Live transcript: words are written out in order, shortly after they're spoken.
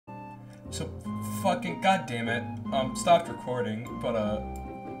So, fucking goddamn it. Stopped recording, but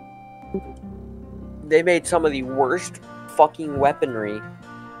They made some of the worst fucking weaponry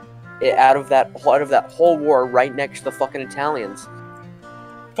out of that whole war right next to the fucking Italians.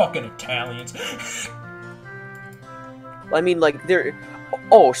 Fucking Italians. I mean, like they're.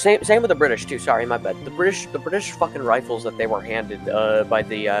 Oh, same with the British too. Sorry, my bad. The British fucking rifles that they were handed by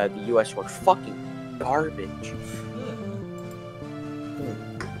the U.S. were fucking garbage.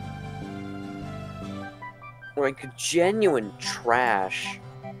 Like genuine trash.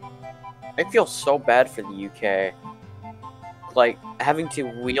 I feel so bad for the UK. Like having to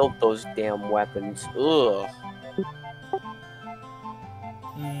wield those damn weapons. Ugh.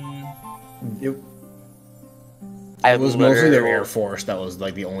 It was mostly their Air Force that was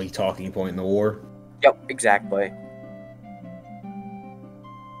like the only talking point in the war. Yep, exactly.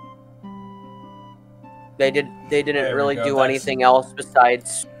 They didn't really do anything else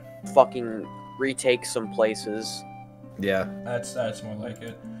besides fucking retake some places. Yeah. That's more like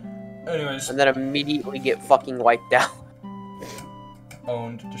it. Anyways. And then immediately get fucking wiped out.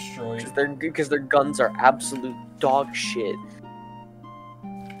 Owned, destroyed. Because their guns are absolute dog shit.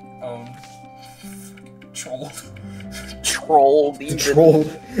 Trolled. Trolled even.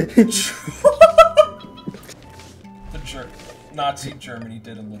 Trolled. Nazi Germany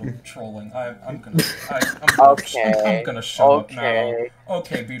did a little trolling. I'm gonna shut up now.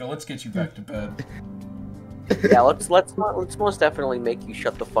 Okay, Beetle, let's get you back to bed. Yeah, let's most definitely make you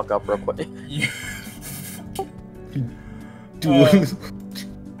shut the fuck up real quick.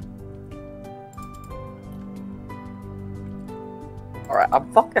 Alright,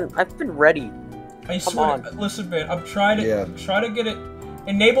 I've been ready. I swear, listen, man, I'm trying to get it.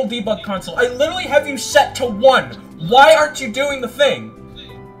 Enable debug console. I literally have you set to 1. Why aren't you doing the thing?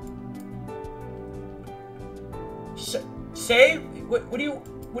 Save? What do you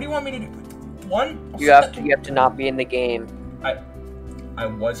want me to do? 1? You have to not be in the game. I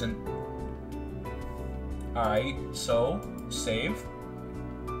wasn't. Alright, so save.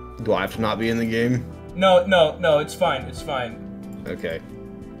 Do I have to not be in the game? No, it's fine. It's fine. Okay.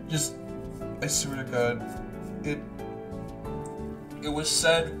 Just, I swear to God, it was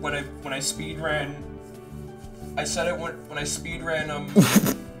said when I speed ran. I said it when I speed ran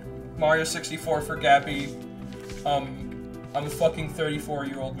Mario 64 for Gappy. I'm a fucking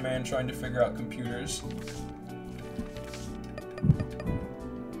 34-year-old man trying to figure out computers.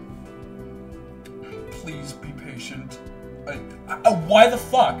 Please be patient. Why the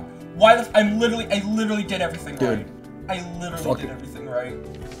fuck? I literally did everything right. I literally did everything right.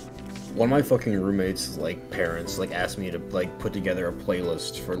 One of my fucking roommates' parents asked me to put together a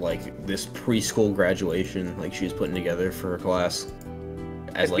playlist for this preschool graduation she was putting together for her class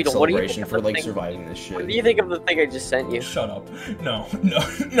as celebration for surviving this shit. What do you think of the thing I just sent you? Shut up. No,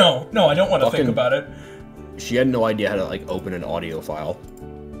 I don't want to think about it. She had no idea how to open an audio file.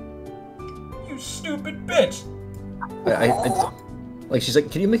 You stupid bitch. She's like,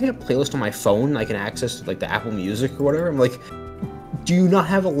 can you make a playlist on my phone I can access the Apple Music or whatever? I'm like, do you not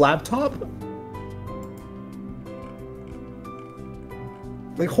have a laptop?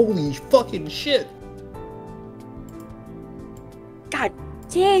 Holy fucking shit. God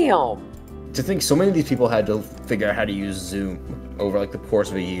damn. To think so many of these people had to figure out how to use Zoom over the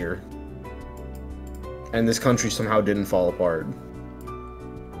course of a year. And this country somehow didn't fall apart.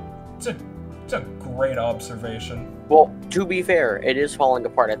 It's a great observation. Well, to be fair, it is falling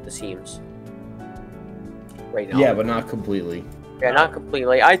apart at the seams. Right now. Yeah, but not completely. Yeah, not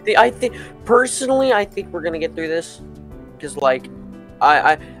completely. I think personally, I think we're gonna get through this, because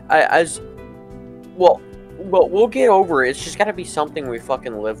we'll get over it. It's just gotta be something we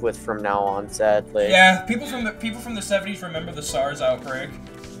fucking live with from now on, sadly. Yeah, people from the 70s remember the SARS outbreak.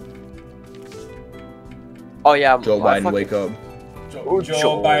 Oh yeah, Joe Biden, wake up.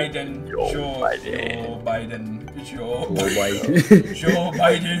 Joe Biden.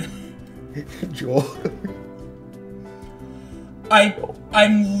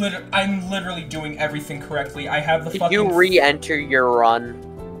 I'm literally doing everything correctly. I have the fucking. Did you re-enter your run?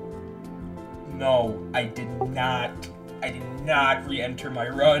 No, I did not. I did not re-enter my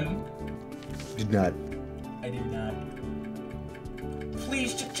run. Did not. I did not.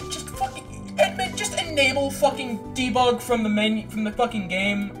 Please, just fucking just enable fucking debug from the menu from the fucking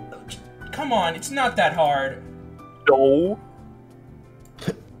game. Come on, it's not that hard. No.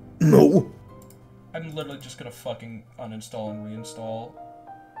 No. I'm literally just gonna fucking uninstall and reinstall.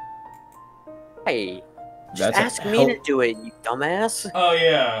 Hey, just ask me to do it, you dumbass. Oh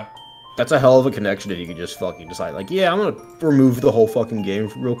yeah. That's a hell of a connection if you could just fucking decide, yeah, I'm gonna remove the whole fucking game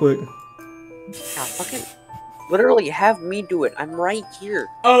real quick. Yeah, fucking Literally, have me do it. I'm right here.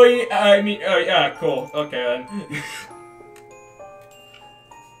 Oh, yeah, I mean, oh, yeah, cool. Okay, then.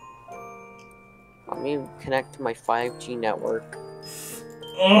 Let me connect to my 5G network.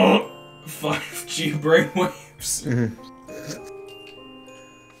 Oh, 5G brainwaves.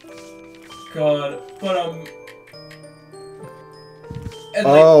 God, but and,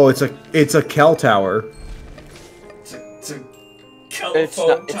 oh, it's a Kel tower. It's a telephone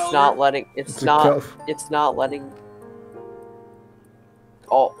tower. It's not letting. It's not letting.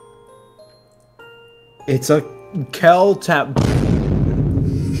 Oh. It's a Kel tap.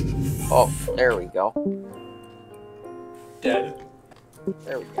 Oh, there we go. Dead.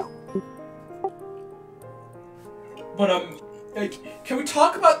 There we go. But like, can we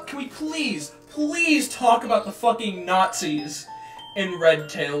please talk about the fucking Nazis in Red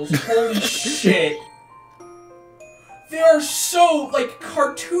Tails? Holy shit. They are so, like,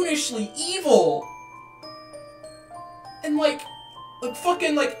 cartoonishly evil. And, like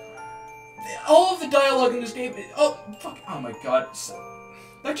fucking, like, all of the dialogue in this game, oh my god.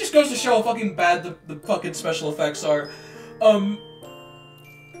 That just goes to show how fucking bad the fucking special effects are.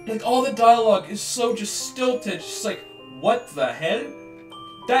 Like, all the dialogue is so just stilted, just like, what the hell?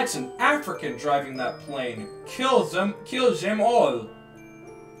 That's an African driving that plane. Kill them all.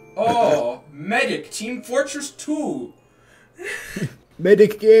 Oh, Medic, Team Fortress 2.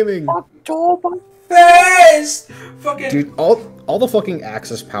 Medic Gaming. October. Best! Fucking Dude, all the fucking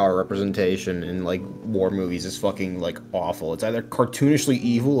Axis power representation in like war movies is fucking like awful. It's either cartoonishly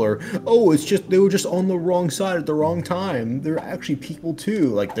evil or oh, it's just they were just on the wrong side at the wrong time. They're actually people too.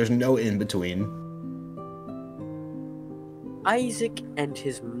 Like there's no in between. Isaac and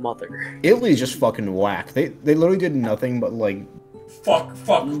his mother. Italy's just fucking whack. They literally did nothing but like fuck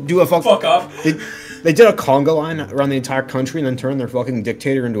up. They did a conga line around the entire country and then turned their fucking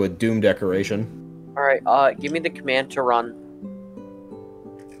dictator into a Doom decoration. Alright, give me the command to run.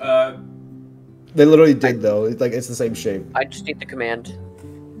 They literally did though. It's like it's the same shape. I just need the command.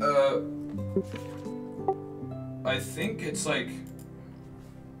 I think it's like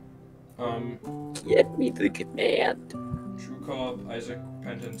Get me the command. True Co-op, Isaac,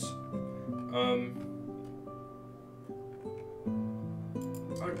 Repentance. I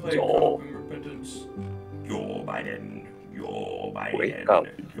would play Co-op and Repentance. Joe Biden. Joe Biden. Wake up.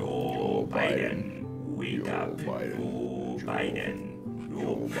 Joe Biden. Wake up. Joe Biden.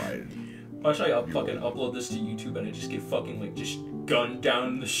 Joe Biden. Watch I fucking upload this to YouTube and I just get fucking like just gunned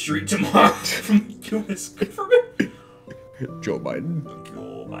down the street tomorrow from the US government. Joe Biden.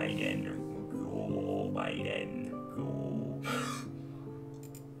 Joe Biden. Joe Biden. Joe.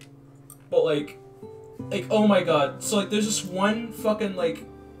 But like oh my god, so like there's this one fucking like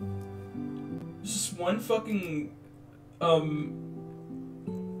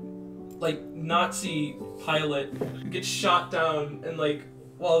Nazi pilot who gets shot down and like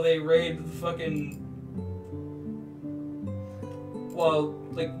while they raid the fucking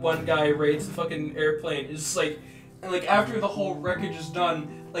like one guy raids the fucking airplane. It's just like, and like after the whole wreckage is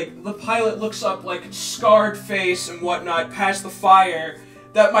done, like the pilot looks up like scarred face and whatnot past the fire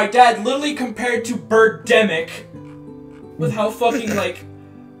that my dad literally compared to Birdemic with how fucking like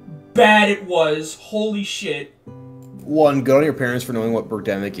bad it was. Holy shit. One, good on your parents for knowing what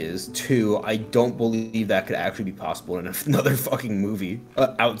Birdemic is. Two, I don't believe that could actually be possible in another fucking movie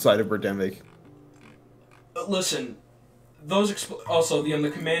outside of Birdemic. Listen, those also the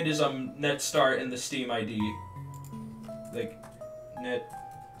command is net start and the Steam ID, like net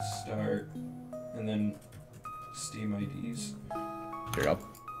start and then Steam IDs. There you go.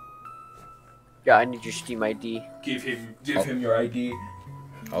 Yeah, I need your Steam ID. Give him your ID.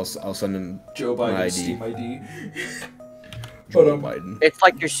 I'll send him Joe Biden's Steam ID. Joe Biden. It's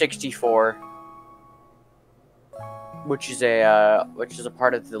like your 64, which is a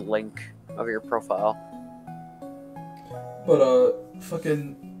part of the link of your profile. But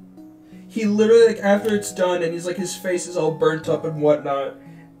fucking, he literally like after it's done and he's like his face is all burnt up and whatnot,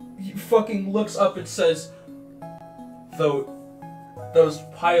 he fucking looks up and says, "Though those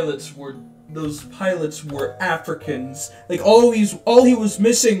pilots were Africans." Like all that was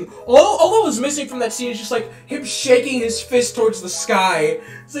missing from that scene is just like him shaking his fist towards the sky.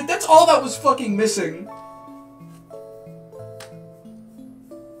 It's like that's all that was fucking missing.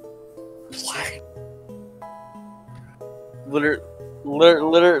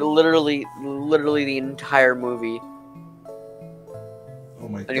 Literally the entire movie. Oh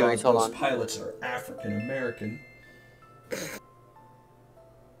my Anyways, god, hold those on. pilots are African American.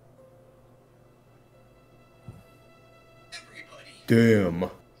 Damn.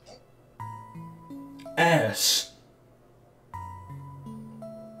 Ass.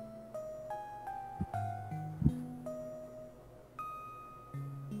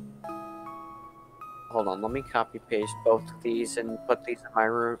 Hold on, let me copy paste both of these and put these in my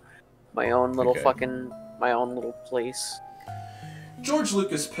room, my own little my own little place. George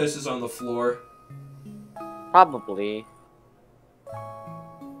Lucas pisses on the floor. Probably.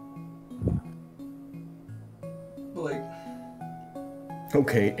 Like.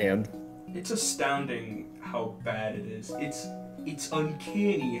 Okay, and It's astounding how bad it is. It's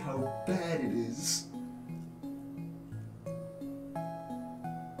uncanny how bad it is.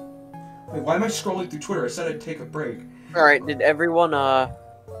 Wait, why am I scrolling through Twitter? I said I'd take a break. Alright, did everyone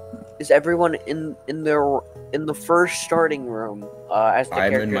is everyone in the first starting room as the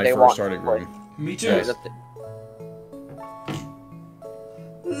I'm character in my they first want starting to play? room. Me too. Yes.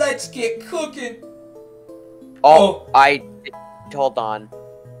 Let's get cooking. Oh, hold on.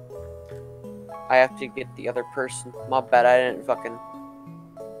 I have to get the other person. My bad, I didn't fucking.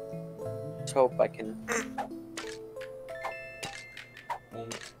 Let's hope I can.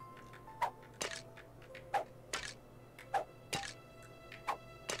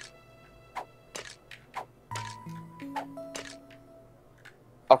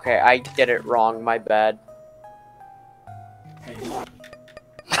 Okay, I get it wrong, my bad.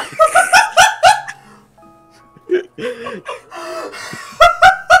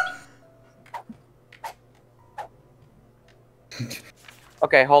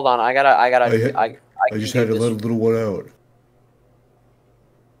 Okay, hold on. I just had to let a little one out.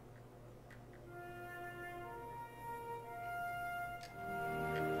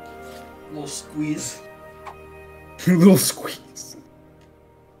 Little squeeze. Little squeeze.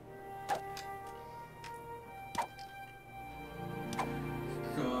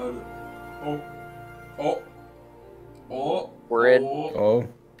 God. Oh. Oh. Oh. We're in. Oh.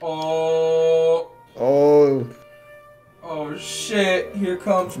 Oh. Oh. Oh shit, here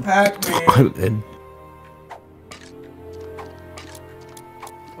comes Pac-Man. I'm in.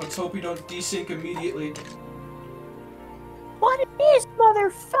 Let's hope we don't desync immediately. What is,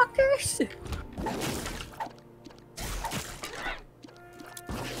 motherfuckers?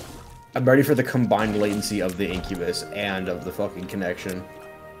 I'm ready for the combined latency of the Incubus and of the fucking connection.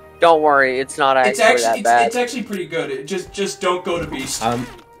 Don't worry, it's not actually that bad. It's actually pretty good. Just don't go to Beast.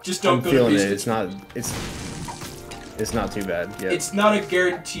 Just don't I'm go to feeling Beast. It's not too bad. Yeah. It's not a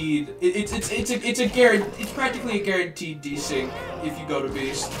guaranteed. It's practically a guaranteed desync if you go to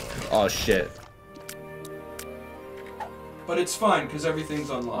Beast. Oh shit. But it's fine because everything's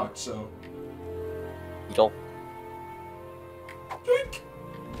unlocked. So. Beetle. Yoink.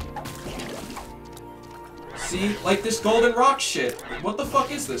 See, like this golden rock shit. What the fuck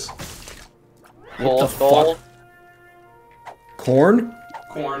is this? What the Gold. fuck? Corn?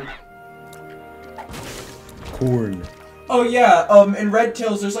 Corn. Corn. Oh yeah, in Red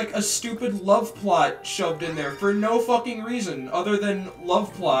Tails there's like a stupid love plot shoved in there for no fucking reason other than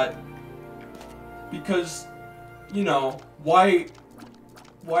love plot. Because, you know, why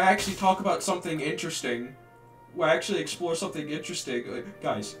actually talk about something interesting? Why actually explore something interesting? Like,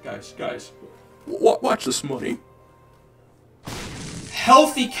 guys. Watch this money.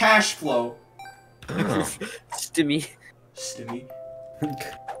 Healthy cash flow. Stimmy.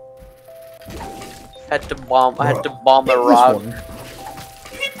 Had to bomb the rock.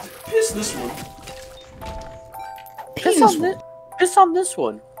 Piss this one. Piss on this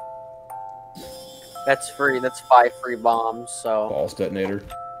one. That's free. That's 5 free bombs. So. Balls detonator.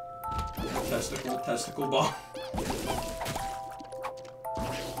 Testicle bomb.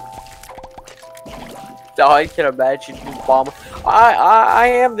 Oh, I can imagine you bomb. I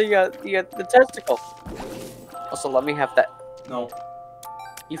am the testicle. Also, let me have that. No.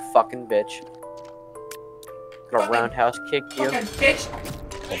 You fucking bitch. Gonna roundhouse kick you. Fucking bitch.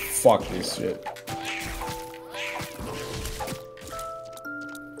 Oh fuck this shit.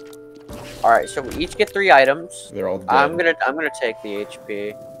 Alright, so we each get 3 items. They're all dead. I'm gonna take the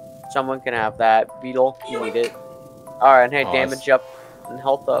HP. Someone can have that. Beetle, you need it. Alright, and hey, damage up and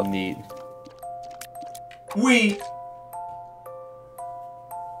health up. Neat.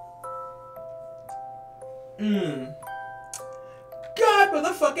 God,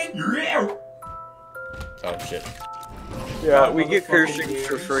 motherfucking. Oh shit. Yeah, we get Christians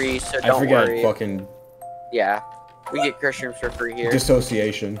for free, so don't I forgot worry. fucking. Yeah, we get Christians for free here.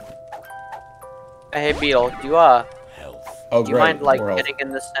 Dissociation. Hey, Beetle, do you Oh, do you mind like getting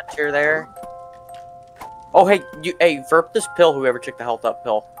in the center there? Oh, hey, verp this pill. Whoever took the health up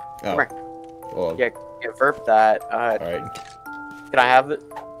pill. Come here. Well, Yeah, verp that. Alright. Can I have it?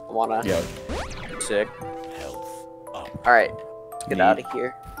 I wanna. Yeah. Sick. Alright, let's get out of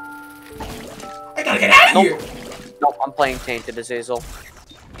here. I gotta get out of here! Nope, I'm playing Tainted Azazel.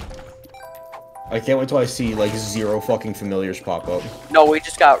 I can't wait till I see like 0 fucking familiars pop up. No, we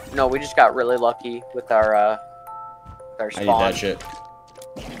just just got really lucky with our spawn. I need that shit.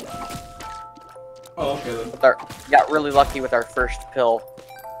 Oh, okay then. Got really lucky with our first pill.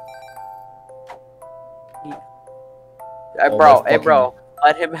 Hey, bro,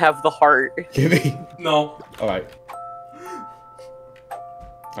 let him have the heart. Give me. No. Alright.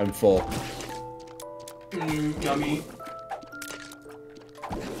 I'm full. Yummy.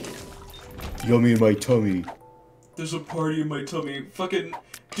 Yummy in my tummy. There's a party in my tummy. Fucking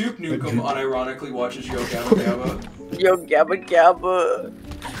Duke Nukem unironically watches Yo Gabba Gabba. Yo Gabba Gabba.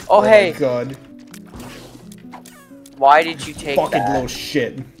 Oh, Oh hey. my god. Why did you take Fucking that? little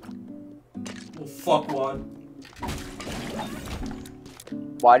shit. Well, fuck one.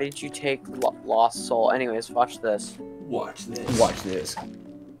 Why did you take Lost Soul? Anyways, watch this. Watch this. Watch this.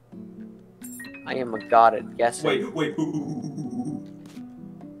 I am a god at guessing. Wait. Ooh.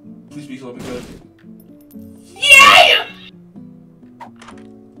 Please be something good. Yeah!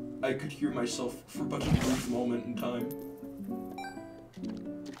 I could hear myself for but a brief moment in time.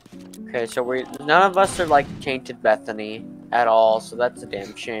 Okay, so none of us are like Tainted Bethany at all, so that's a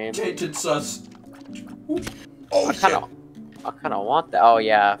damn shame. Tainted sus. Ooh. Oh, I kind of want that. Oh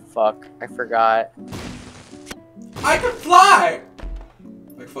yeah, fuck, I forgot. I can fly!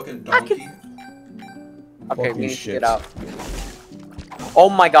 Like fucking donkey. Okay, Fucking we need to shit. get out. Oh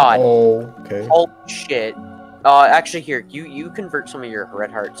my god. Oh, okay. Holy shit. Actually here, you convert some of your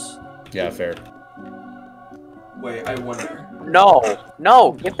red hearts. Yeah, fair. Wait, I wonder.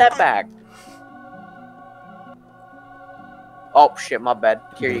 No, give that back. Oh shit, my bad.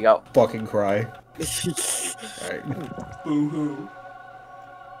 Here you go. Fucking cry. Alright. Boo hoo.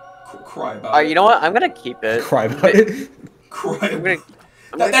 Cry about it. You know what? I'm gonna keep it. Cry about it. Cry I'm about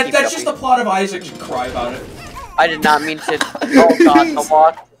gonna it. keep That's it just the plot of Isaac should cry about it. I did not mean to. Oh god, the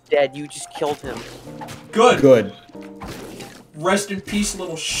Lost is dead. You just killed him. Good. Good. Rest in peace,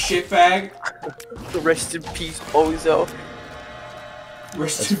 little shitbag. Rest in peace, Bozo.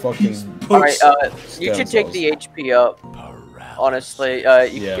 Rest That's in fucking- peace, Alright, Bozo. you should take the HP up. Honestly, you Yeah.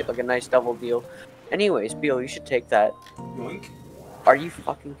 can get like a nice double deal. Anyways, Beal, you should take that. Yoink. Are you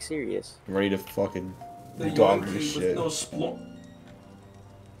fucking serious? I'm ready to fucking The dog yoink this with shit. no splunk.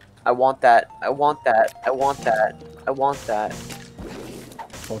 I want that. I want that. I want that. I want that.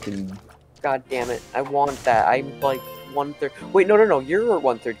 Fucking. God damn it. I want that. I'm like 1/3. Wait, no. You're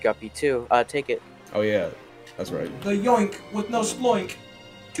 1/3 guppy too. Take it. Oh yeah, that's right. The yoink with no sploink.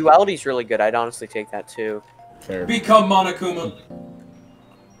 Duality's really good. I'd honestly take that too. Fair. Become Monokuma.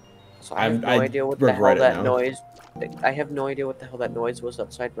 So I have no I idea what the hell regret it that now. noise. I have no idea what the hell that noise was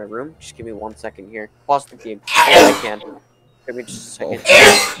outside my room. Just give me 1 second here. Pause the game. Yeah, I can. Give me just a second.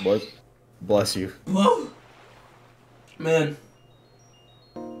 Oh, what? Bless you. Well, man.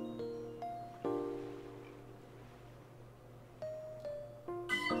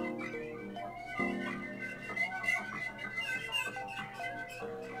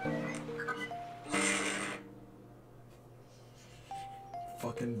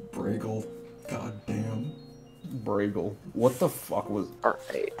 Fucking Bragel. God damn. Bragel. What the fuck was?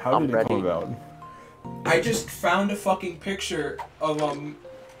 Alright, How I'm did ready. it come about? I just found a fucking picture of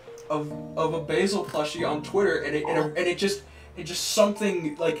a Basil plushie on Twitter, and it just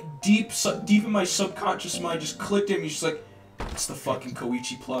something like deep in my subconscious mind just clicked in me. She's like, it's the fucking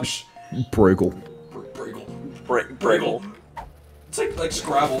Koichi plush. Bragel. Bragel. Bragel. It's like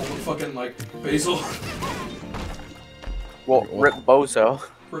Scrabble with fucking like Basil. Well, Rip Bozo.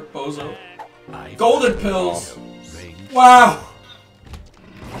 Rip Bozo. Golden pills. Wow.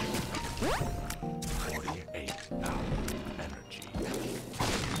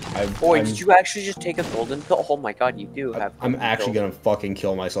 Boy, did you actually just take a golden pill? Oh my god, you do have. I'm golden actually pills. gonna fucking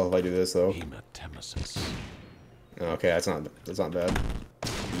kill myself if I do this though. Okay, that's not bad.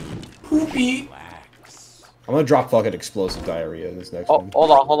 Poopy. I'm gonna drop fucking explosive diarrhea in this next Oh, one.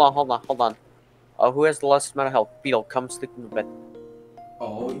 hold on. Who has the less amount of health? Beetle, come stick in the bed.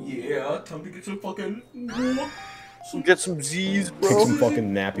 Oh yeah, time to get some fucking. Get some Z's, Take bro. some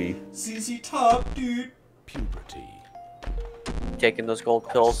fucking nappy. ZZ Top, dude. Taking those gold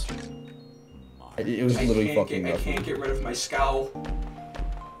pills. It was literally fucking I nothing. can't get rid of my scowl.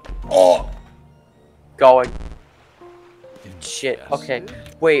 Oh! Going. Shit. Okay.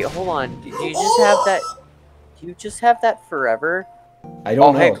 Wait, hold on. Do you just have that? Do you just have that forever? I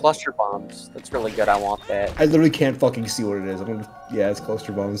don't know. Hey, cluster bombs. That's really good. I want that. I literally can't fucking see what it is. I'm gonna. Yeah, it's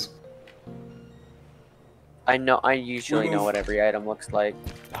cluster bombs. I know. I usually know Remove. what every item looks like.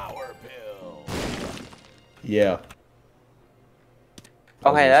 Yeah.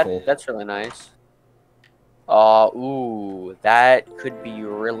 Okay, That was useful. that's really nice. Ooh, that could be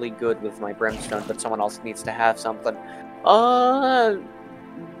really good with my brimstone, but someone else needs to have something.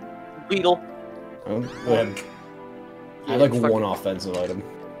 Beetle. Oh, go ahead. I have like one offensive item.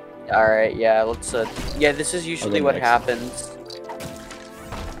 Alright, yeah, let's, yeah, this is usually what happens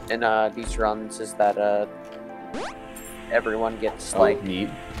in, these runs, is that, everyone gets, like, neat.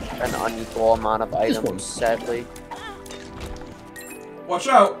 an unequal amount of items, sadly. Watch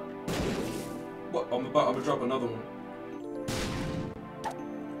out! What? I'm about to drop another one.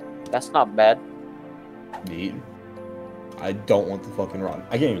 That's not bad. Neat. I don't want the fucking rod.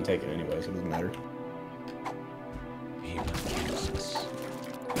 I can't even take it anyway, so it doesn't matter.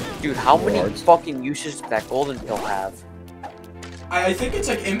 Dude, how many fucking uses does that golden pill have? I think it's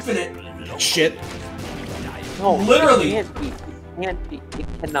like infinite. Shit. No, literally. It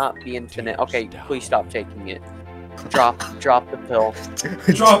cannot be infinite. Okay, please stop taking it. Drop the pill.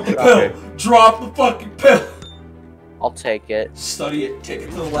 Drop the pill. Okay. Drop the fucking pill. I'll take it. Study it. Take it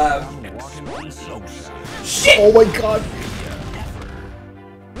to the lab. Shit! Oh my god.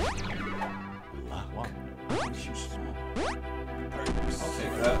 I'll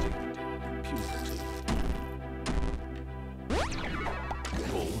take that.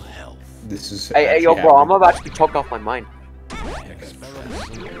 This is. Hey, yo, bro, I'm about to be choked off my mind.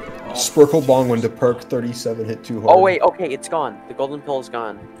 Sparkle Bong when the perk 37 hit too hard. Oh wait, okay, it's gone. The golden pill is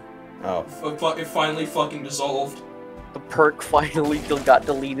gone. Oh. It finally fucking dissolved. The perk finally got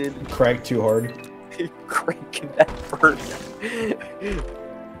deleted. Cracked too hard. Cranking that perk.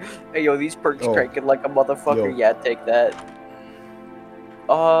 Hey, yo, these perks cranking like a motherfucker. Yo. Yeah, take that.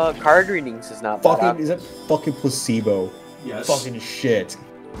 Card readings is not Fucking, bad. is that fucking placebo? Yes. Fucking shit.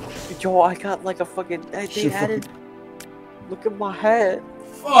 Yo, I got like a fucking. They added. Look at my head.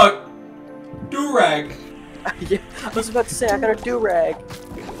 Fuck. Do-rag. Yeah, I was about to say I got a do-rag.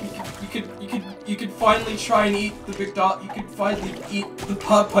 You could finally try and eat the McDonald's. You could finally eat the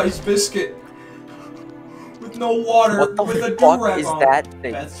Popeye's biscuit with no water, What the with a fuck do-rag is on. that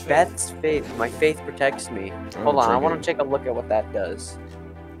thing? That's faith. My faith protects me. Hold on, I want to take a look at what that does.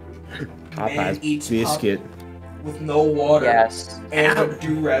 Man eats biscuit with no water. Yes. And a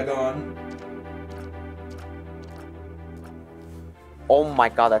do-rag on. Oh my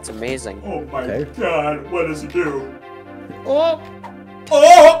god, that's amazing. Oh my god, what does it do? Oh!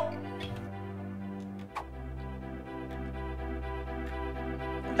 Oh!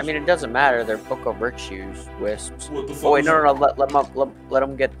 I mean, it doesn't matter. They're Book of Virtues wisps. What the fuck? Oh wait, no. Let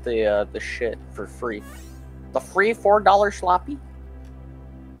them get the shit for free. The free $4 sloppy.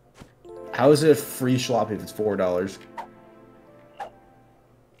 How is it a free sloppy if it's $4?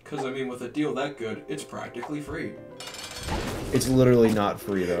 Because, I mean, with a deal that good, it's practically free. It's literally not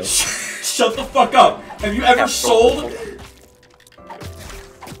free, though. Shut the fuck up! Have you ever sold?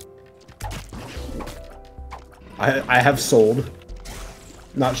 I have sold.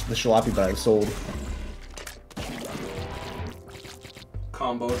 Not the jalopy, but I've sold.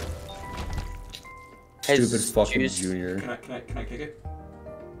 Combo. Stupid fucking juice. junior. Can I kick it?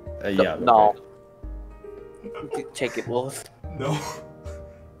 Yeah. No. Okay. Take it, Wolf. No.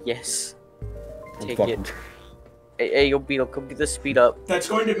 Yes. I'm Take fucking... it. Hey, yo, Beetle, come get the speed up. That's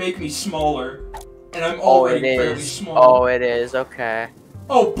going to make me smaller. And I'm already fairly small. Oh, it is. Okay.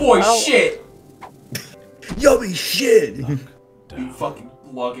 Oh boy, shit! Yummy shit! You fucking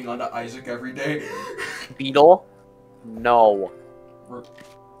logging onto Isaac every day. Beetle? No.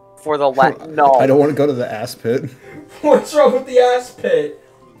 For the no. I don't want to go to the ass pit. What's wrong with the ass pit?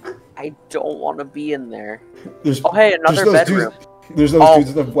 I don't want to be in there. There's, Oh, hey, another bedroom. There's those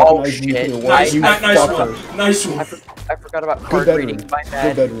dudes that have weaponized nuclear weapons. Nice one. I forgot about card Good reading. bedroom. My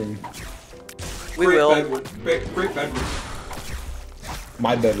bad. Good bedroom. We will. Great bedroom.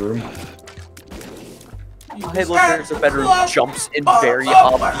 My bedroom. Oh, hey, look, there's a bedroom. Jumps in very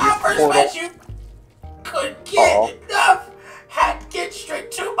obvious portal. Couldn't get enough. Had to get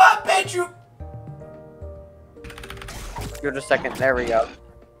straight to my bedroom. Give it a second. There we go.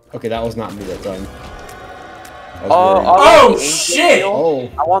 Okay, that was not me that time. Oh shit! Oh.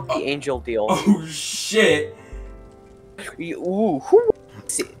 I want the angel deal. Oh shit! Ooh, who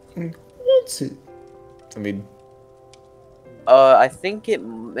wants it? What's it? I mean, I think it.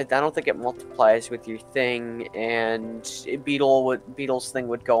 I don't think it multiplies with your thing, and Beetle's thing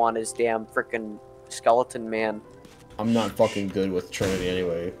would go on his damn frickin' skeleton man. I'm not fucking good with Trinity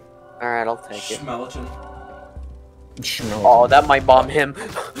anyway. All right, I'll take it. Schmeleton. Oh, that might bomb him.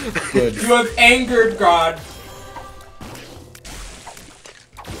 Good. You have angered God.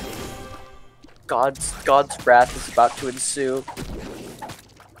 God's wrath is about to ensue.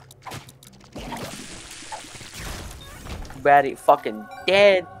 Bad, he fucking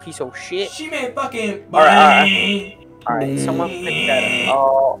dead, piece of shit. She made fucking. Alright, someone pick that up.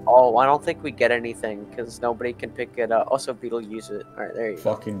 Oh, Oh, I don't think we get anything because nobody can pick it up. Also, Beetle use it. All right, there you go.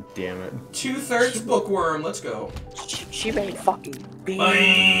 Fucking damn it. 2/3 bookworm. Let's go. She made fucking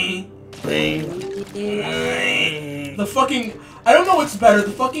Bang. Bang. The fucking. I don't know what's better,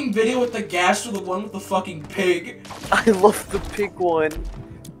 the fucking video with the gas or the one with the fucking pig. I love the pig one.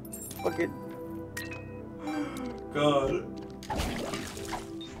 Fucking. God.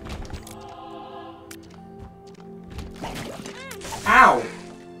 Ow!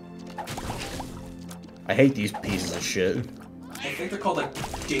 I hate these pieces of shit. I think they're called like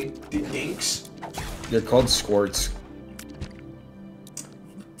dinks. They're called squirts.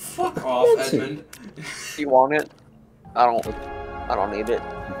 Fuck off, Edmund. You want it? I don't need it.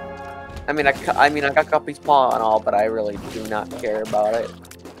 I mean, I got Guppy's paw and all, but I really do not care about it.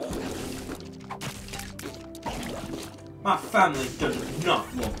 My family does not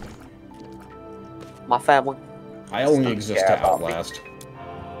love me. My family. I only exist to Outlast.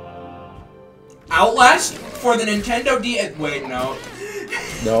 Outlast? For the Nintendo DS? Wait, no.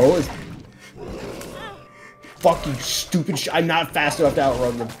 No, it's... Fucking stupid shit. I'm not fast enough to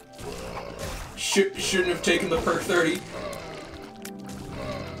outrun them. Shouldn't have taken the perk 30.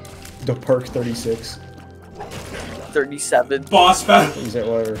 The perk 36. 37. Boss battle. Is that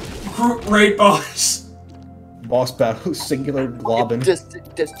whatever? Group raid boss. Boss battle, singular globbin.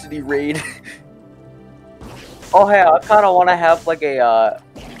 Destiny raid. Oh hey, I kind of want to have like a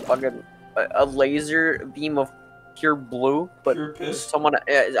fucking a laser beam of pure blue, but Pure piss. someone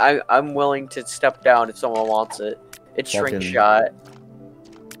I'm willing to step down if someone wants it. It's shrink Fucking- shot.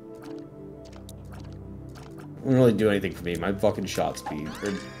 Doesn't really do anything for me. My fucking shot speed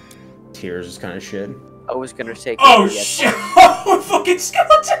or tears is kind of shit. I was gonna take. Oh it, shit! Oh, fucking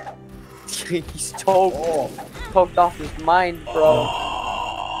skeleton! He's poked off his mind, bro.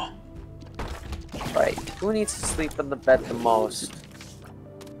 Right, who needs to sleep in the bed the most?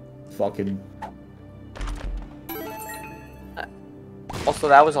 Fucking. Also,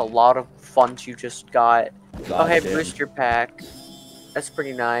 that was a lot of funds you just got. God Oh, hey, damn. booster pack. That's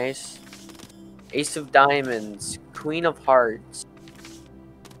pretty nice. Ace of Diamonds, Queen of Hearts,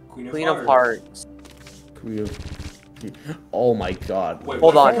 Queen of Hearts. Oh my god. Wait,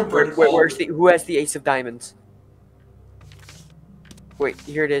 Hold what on, the fuck are bird where's called? who has the Ace of Diamonds? Wait,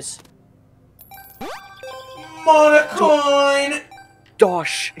 here it is. Monocoin!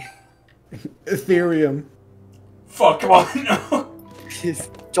 Dosh. Ethereum. Fuck, come on, no.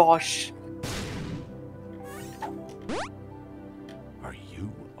 Dosh. Are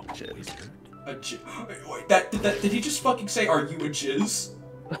you a wizard? A wait, did he just fucking say, are you a jizz?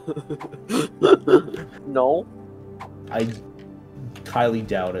 No. I highly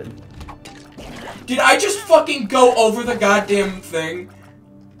doubt it. Did I just fucking go over the goddamn thing?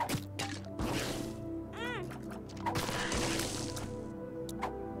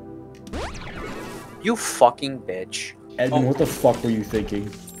 You fucking bitch. Edmund, Oh. what the fuck were you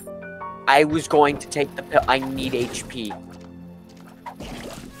thinking? I was going to take the pill. I need HP.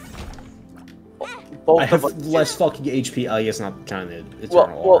 Both I have of us. less fucking HP. I guess not counting the Well,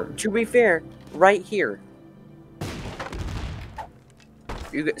 eternal well, art. to be fair, right here.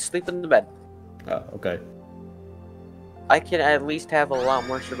 You sleep in the bed. Oh, okay. I can at least have a lot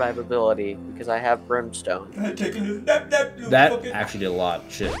more survivability because I have brimstone. I had taken his nap, That fucking... actually did a lot.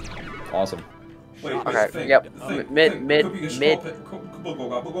 Shit. Awesome. Wait, Okay, think, yep, think, mid- think. mid- Could be a mid. small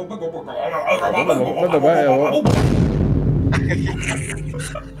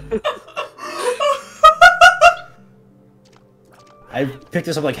I've picked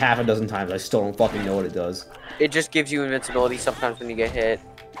this up like half a dozen times. I still don't fucking know what it does. It just gives you invincibility sometimes when you get hit.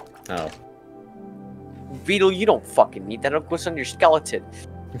 Oh. Beetle, you don't fucking need that. It goes on your skeleton.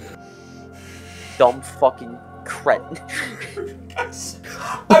 Dumb fucking cretin.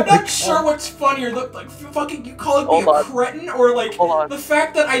 I'm not sure what's funnier, like fucking you calling me Hold a on. cretin, or like Hold on. the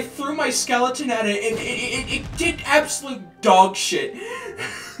fact that I threw my skeleton at it, it did absolute dog shit.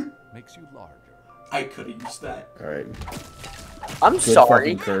 Makes you larger. I could have used that. Alright. I'm Good sorry.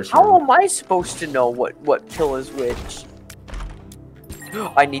 fucking curse How word. am I supposed to know what kill is which?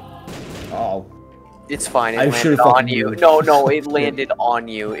 I need. Oh. It's fine. It I landed should've on fucking you. moved. No, it landed on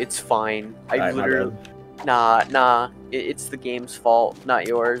you. It's fine. I Alright, my literally. bad. Nah. It's the game's fault, not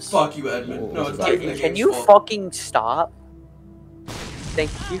yours. Fuck you, Edmund. No, it's Can- definitely the Can game's you fault. fucking stop? Thank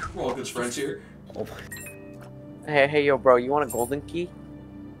you. We're all good friends here. Oh. Hey, yo, bro. You want a golden key?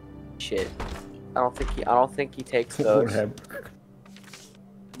 Shit. I don't think he takes those. Whatever.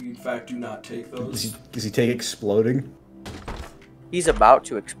 We in fact do not take those. Does he take exploding? He's about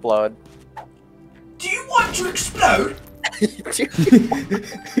to explode. Do you want to explode?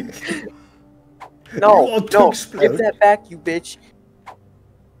 No, want to no, explode? give that back, you bitch.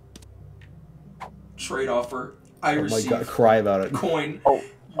 Trade offer. I Oh my receive god, cry about it. coin. Oh, You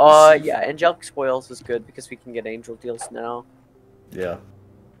receive- yeah, Angelic Spoils is good because we can get angel deals now. Yeah.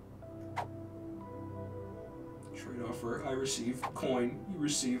 Trade offer. I receive coin. You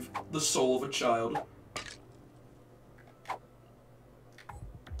receive the soul of a child.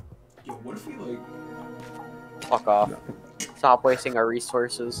 Yo, what if we like? Fuck off. No. Stop wasting our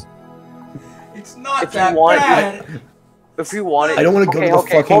resources. It's not If you that want- bad. If we want it, I don't want to go to the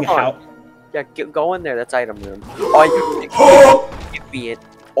fucking hold on. house. Yeah, go in there. That's item room. Oh, you give me it.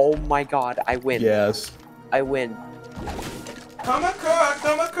 Oh my god, I win. Yes. I win.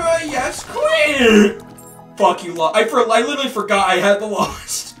 Kamakura, yes, queen! Fuck you, lost. I literally forgot I had the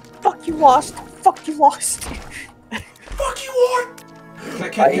lost. Fuck you lost. Fuck you lost. Fuck you, Lord!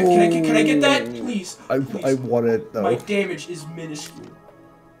 Can I get that, please? I Please. want it though. My damage is minuscule.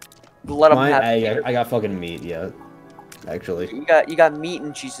 Let him Mine, have I got fucking meat, yeah. Actually. You got meat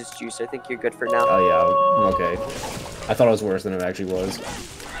and Jesus juice. I think you're good for now. Oh yeah, okay. I thought it was worse than it actually was.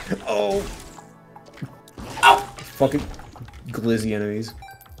 Oh! Ow! Fucking glizzy enemies.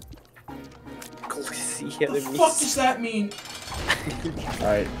 Glizzy The enemies. fuck does that mean?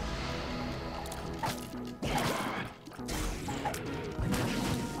 Alright.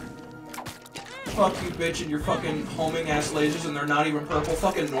 Fuck you, bitch, and your fucking homing ass lasers, and they're not even purple.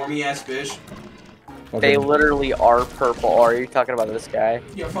 Fucking normie ass bitch. They Fucking- literally are purple. Or are you talking about this guy?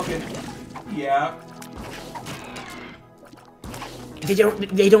 Yeah, fucking. Yeah. They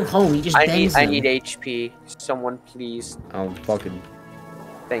don't home, he just I need HP. Someone please. I'll fucking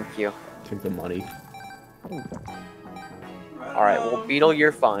Thank you. take the money. All right. Well, Beetle,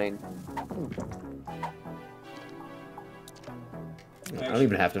 you're fine. I don't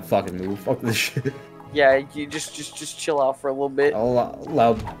even have to fucking move. Fuck this shit. Yeah, you just chill out for a little bit. I'll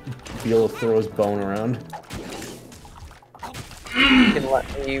allow Beal to throw his bone around. You can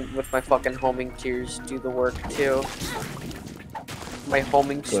let me, with my fucking homing tears, do the work too. My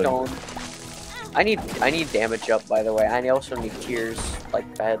homing Good. stone. I need damage up, by the way. I also need tears,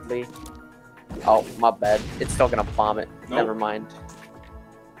 like, badly. Oh, my bad. It's still gonna vomit. Nope. Never mind.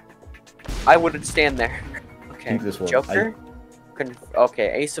 I wouldn't stand there. Okay, Keep this one. Joker?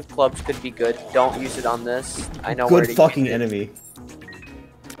 Okay, Ace of Clubs could be good. Don't use it on this. I know where Good to fucking use it. enemy.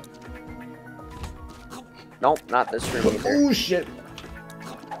 Nope, not this room either. Oh shit.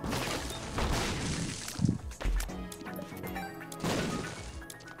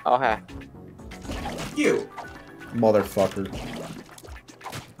 Oh, hey. You. Motherfucker.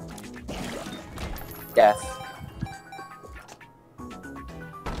 Death.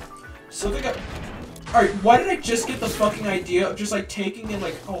 So they got. Alright, why did I just get the fucking idea of just like taking in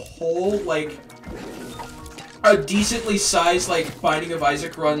like a whole like a decently sized like Binding of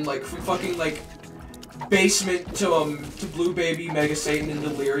Isaac run like from fucking like basement to Blue Baby, Mega Satan, and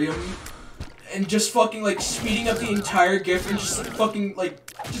Delirium, and just fucking like speeding up the entire GIF and just like, fucking like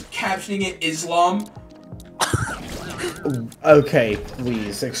just captioning it Islam. Okay,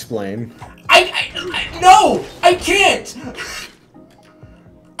 please explain. No! I can't!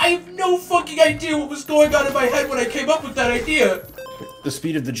 I have no fucking idea what was going on in my head when I came up with that idea. The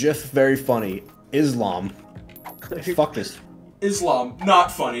speed of the GIF, very funny. Islam. Fuck this. Islam,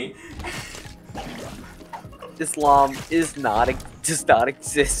 not funny. Islam does not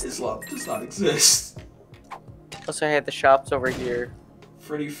exist. Islam does not exist. Also, I had the shops over here.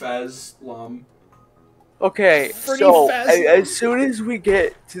 Freddy Fazlam. Okay, Pretty so fast. as soon as we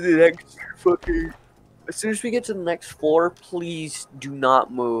get to the next floor, please do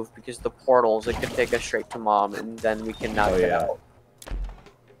not move because the portals it could take us straight to mom, and then we can knock Oh, it yeah. out.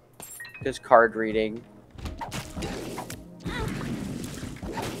 Because card reading.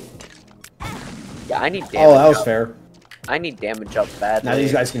 Yeah, I need damage. Oh, that was up. fair. I need damage up badly. Now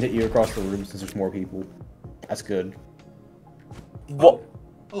these guys can hit you across the room since there's more people. That's good. What?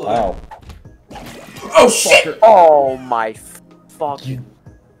 Hello. Wow. Oh shit! Fucker. Oh my fucking You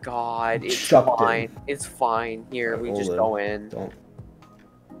god! It's chucked fine. him. It's fine. Here, we Hold just on. go in. Don't.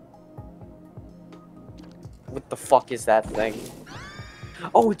 What the fuck is that thing?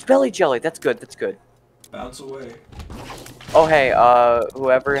 Oh, it's belly jelly. That's good. That's good. Bounce away. Oh, hey,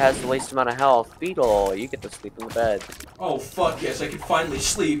 whoever has the least amount of health, Beetle, you get to sleep in the bed. Oh fuck yes, I can finally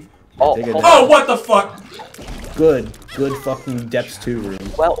sleep. Oh, Take a hold nap. Oh what the fuck? Good. Good fucking Depths 2 room.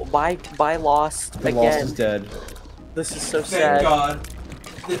 well, bye, Lost The again. Lost is dead. This is so Thank sad. God.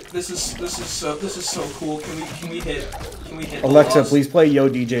 This is so cool. Can we hit Alexa, Lost? please play Yo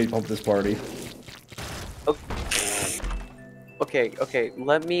DJ Pump This Party. Okay,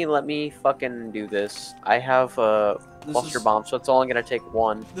 let me fucking do this. I have This cluster is- bomb, so it's only gonna take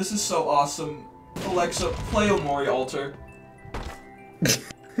one. This is so awesome. Alexa, play Omori Altar.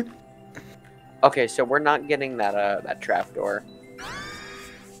 Okay, so we're not getting that that trapdoor.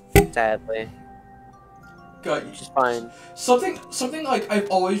 Sadly. God, Which is fine. Something like I've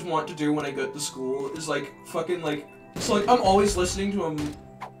always wanted to do when I go to school is like fucking like so like I'm always listening to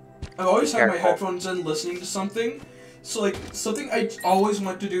I always have my headphones in listening to something. So like something I always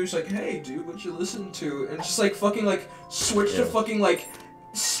want to do is like, hey dude, what you listen to? And just like fucking like switch to fucking like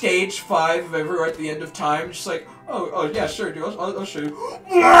stage 5 of Ever at the End of Time. Just like, oh yeah, sure dude, I'll show you.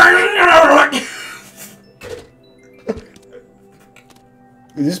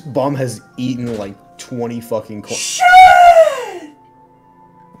 This bum has eaten like 20 fucking Shit!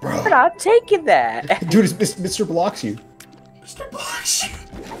 Bro. We're not taking that. Dude, it's Mr. Blocks you. Mr. Blocks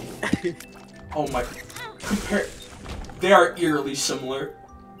you. Oh my, they are eerily similar.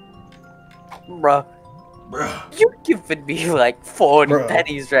 Bruh. Bruh. You're giving me like 40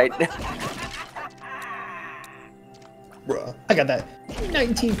 pennies right now. Bruh, I got that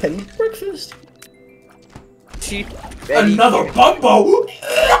 19 penny breakfast. Another bumbo!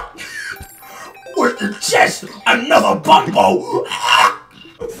 With the chest! Another bumbo!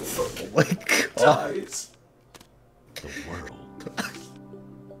 Oh my god. Dies. The world.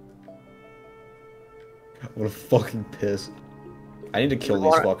 What a fucking piss. I need to kill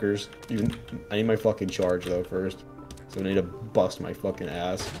these fuckers. I need my fucking charge though first. So I need to bust my fucking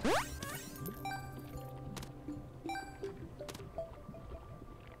ass.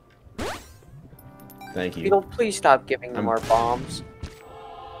 Thank you. Beetle, please stop giving them our bombs.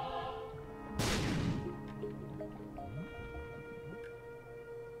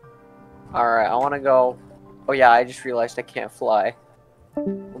 Alright, I wanna go. Oh yeah, I just realized I can't fly.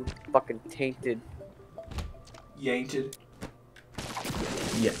 I'm fucking tainted. Yanked.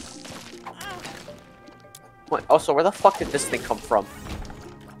 Yeah. What? Also, where the fuck did this thing come from?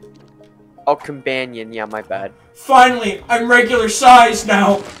 Oh, companion. Yeah, my bad. Finally, I'm regular size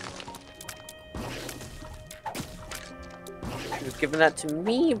now! She was giving that to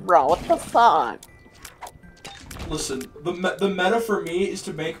me, bro. What the fuck? Listen, the meta for me is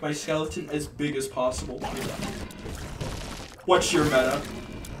to make my skeleton as big as possible. What's your meta?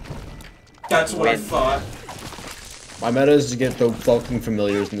 That's what I thought. My meta is to get the fucking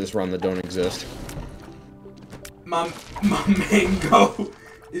familiars in this run that don't exist. My mango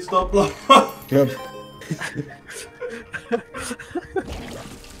is the blow. Yep.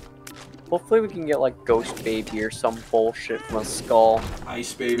 Hopefully we can get like Ghost Baby or some bullshit from a skull.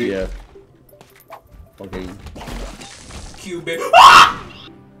 Ice Baby. Yeah. Okay. Cube Baby. Ah!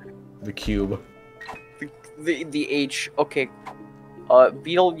 The cube. The H. Okay.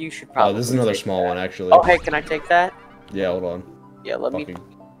 Beetle, you should probably. Oh, this is another small one actually. Oh, hey, can I take that? Yeah, hold on. Yeah, let me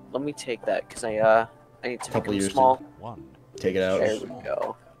take that because I need to Couple become years small. Take it out. There we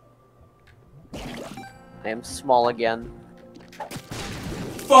go. I am small again.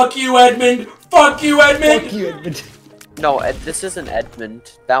 Fuck you, Edmund! Fuck you, Edmund! Fuck you, Edmund. No, this isn't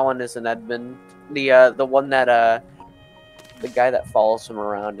Edmund. That one isn't Edmund. The one that the guy that follows him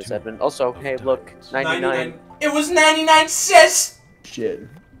around is Edmund. Also, hey, look, 99. It was 99, sis! Shit.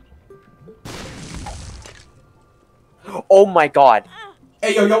 Oh my god.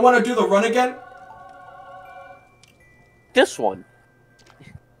 Hey, yo, y'all wanna do the run again? This one.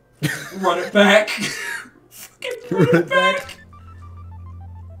 Run it back. Run it back.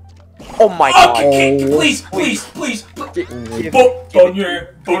 Oh my god. Okay, please. Boneur.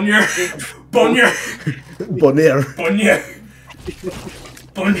 Boneur.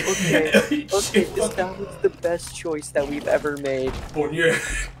 Okay, that was the best choice that we've ever made. Boneur.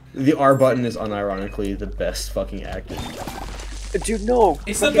 The R button is unironically the best fucking acting. Dude, no.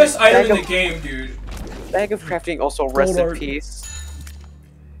 It's the best item in the game, dude. Bag of crafting also rest in peace.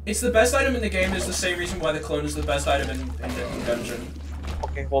 It's the best item in the game is the same reason why the clone is the best item in dungeon.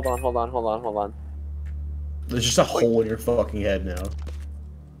 Okay, hold on. There's just a hole in your fucking head now.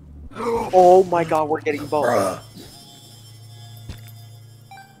 Oh my god, we're getting both. Bruh.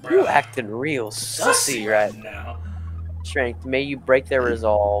 You acting real sussy right now. Strength, may you break their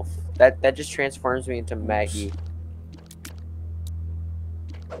resolve. That just transforms me into Maggie.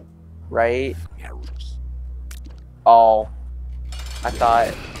 Right? Oh. I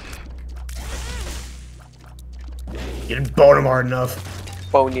thought... You didn't bone him hard enough.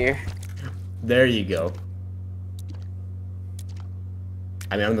 Boneur. There you go.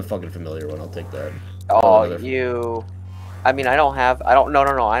 I mean, I'm the fucking familiar one. I'll take that. Oh, you... I mean, I don't have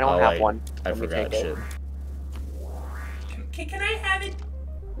one. I forgot shit. Can I have it?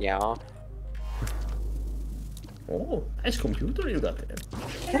 Yeah. Oh, nice computer you got there.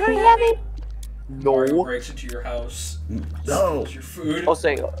 Can I have it? Mario No. breaks into your house. No. Your food. Let's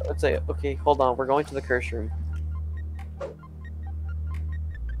say, okay, hold on. We're going to the curse room.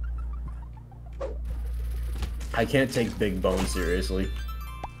 I can't take Big Bone seriously.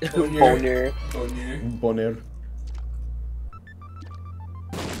 Boneur. Boneur.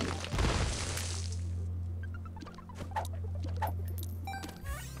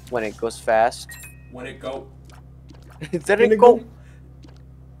 When it goes fast. When it go. Did it go?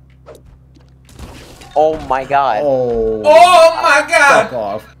 Oh my god. Oh. Oh my god! Fuck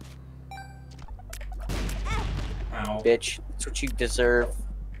off. Ow. Bitch, that's what you deserve.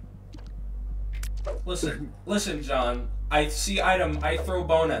 Listen, John. I see item, I throw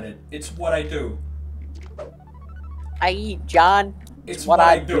bone at it. It's what I do. I eat, John. It's what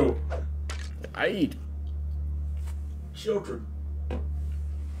I do. I eat. Children.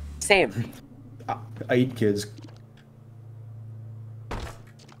 Same. I eat kids.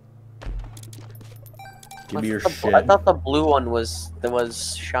 Give me your shit. I thought the blue one was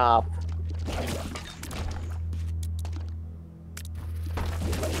shop.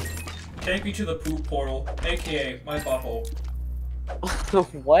 Take me to the poop portal, aka my butthole.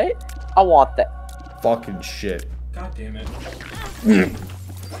 What? I want that. Fucking shit. God damn it.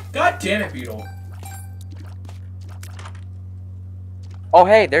 God damn it, Beetle. Oh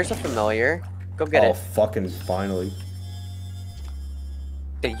hey, there's a familiar. Go get Oh, it. fucking finally.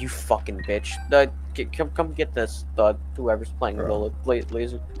 Hey, you fucking bitch. Come get this. Whoever's playing the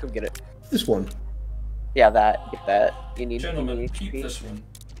laser, come get it. This one. Yeah, that. Get that. You need. Gentlemen, you need keep HP. this one.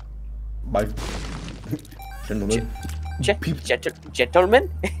 My gentlemen. Gentlemen.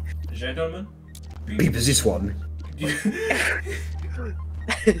 Gentlemen? Beep is this one.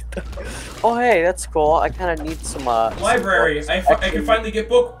 Oh hey, that's cool. I kind of need some Library. some I can finally get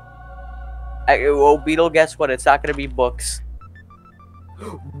book. Oh, Beetle, guess what? It's not gonna be books.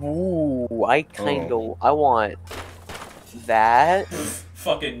 Ooh, I I want that.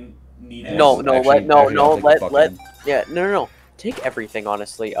 Fucking need it. No, Fucking... yeah, no. Take everything,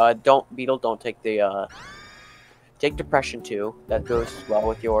 honestly. Beetle, don't take the, take Depression 2. That goes well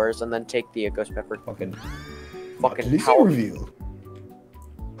with yours, and then take the Ghost Pepper. Fucking power. reveal.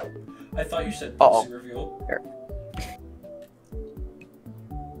 I thought you said Uh-oh. Pussy reveal. Here.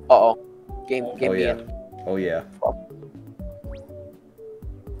 Uh-oh. Game Oh, me yeah. in. Oh yeah.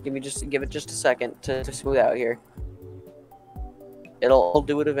 Give it just a second to smooth out here. I'll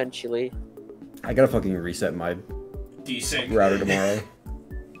do it eventually. I gotta fucking reset my Desync. router tomorrow.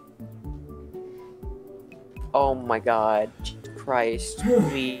 Oh my god. Christ,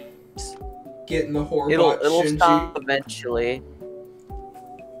 please. Get in the horror It'll stop eventually.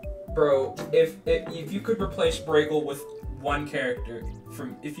 Bro, if you could replace Bragel with one character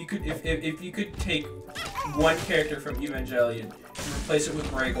from if you could take one character from Evangelion and replace it with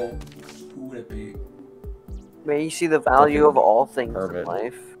Bragel, who would it be? May you see the value of all things Herbert. in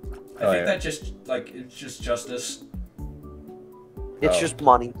life. I think that just it's just justice. It's just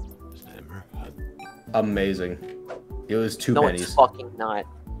money. Amazing. It was two No, pennies. it's fucking not.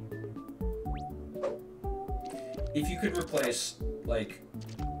 If you could replace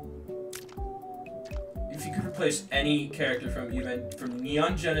any character from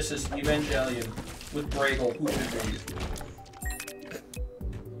Neon Genesis Evangelion with Bragel, who would it be?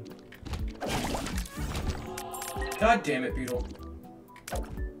 God damn it, Beetle.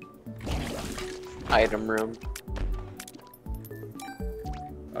 Item room.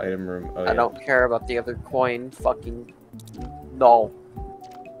 Item room. Oh, I don't care about the other coin. Fucking no.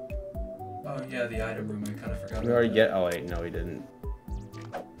 Oh yeah, the item room. I kind of forgot. We already get. Oh wait, no, we didn't.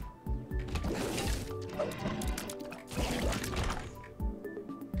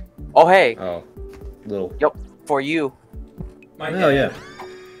 Oh hey. Oh, little. Yep. For you. Oh yeah.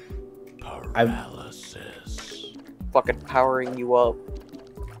 Paralysis. Fucking powering you up.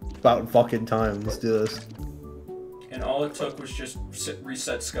 About fucking time. Let's do this. And all it took was just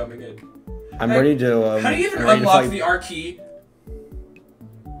reset scumming it. I'm ready to. How do you even I'm ready to unlock fight- the R key?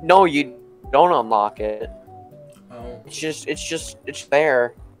 No, you don't unlock it. Oh. It's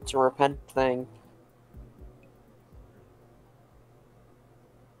there. It's a repent thing.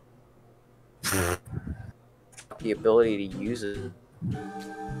 The ability to use it.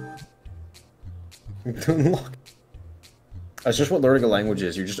 Unlock. That's just what learning a language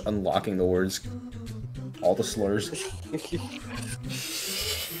is. You're just unlocking the words, all the slurs.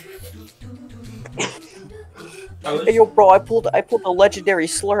 Hey yo, bro! I pulled a legendary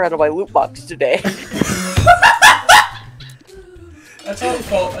slur out of my loot box today. That's how it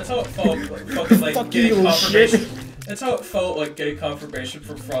felt. That's how it felt. Fucking like Fuck getting you, confirmation. shit. That's how it felt like getting confirmation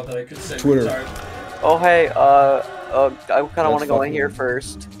from fraud that I could say Twitter. retard. Oh hey, I kind of want to go in fucking- here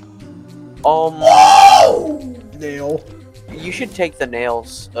first. Nail. You should take the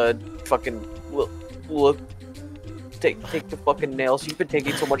nails. Fucking look. Take the fucking nails. You've been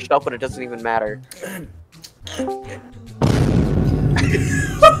taking so much stuff, but it doesn't even matter.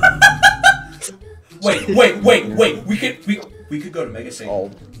 Wait. We could go to Mega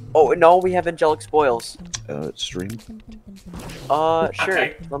Satan. Oh no, we have angelic spoils. Stream. Sure.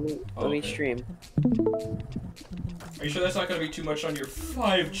 Okay. Let me stream. Are you sure that's not gonna be too much on your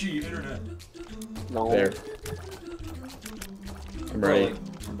 5G internet? No. There. I'm ready.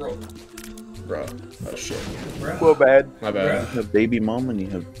 Bro. Oh shit. Well, bad. My bad. You have baby mom and you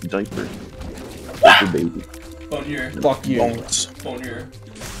have diaper. Diaper baby. Boneur. Fuck you. Boneur.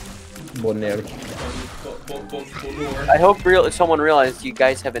 Boneur. Boneur. I hope someone realized you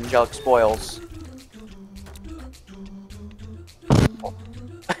guys have angelic spoils.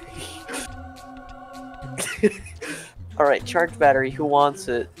 Alright, charge battery, who wants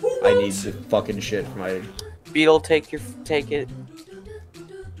it? I need the fucking shit for my. Beetle, take it.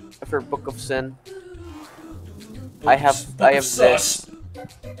 For Book of Sin. I have this.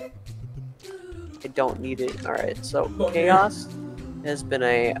 I don't need it. Alright, so Chaos has been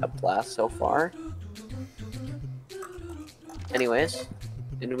a blast so far. Anyways,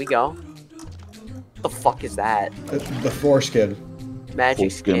 in we go. What the fuck is that? The foreskin.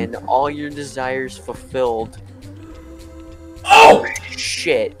 Magic Foreskin. skin, all your desires fulfilled. Oh!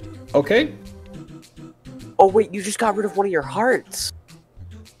 Shit. Okay. Oh wait, you just got rid of one of your hearts.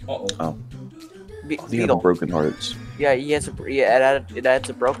 Uh-oh. Oh. You have Beetle. broken hearts. Yeah, it adds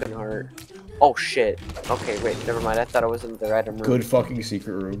a broken heart. Oh shit. Okay, wait, never mind. I thought it was in the item room. Good fucking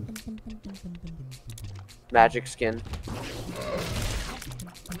secret room. Magic skin.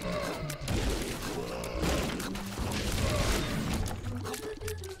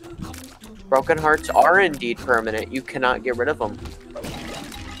 Broken hearts are indeed permanent. You cannot get rid of them.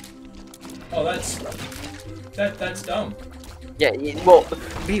 Oh, that's dumb. Yeah, well,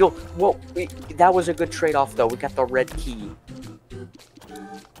 Beetle, that was a good trade-off though. We got the red key.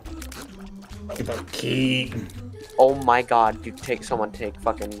 Get the key. Oh my god, dude, someone take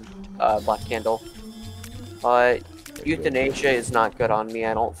fucking Black Candle. Euthanasia is not good on me,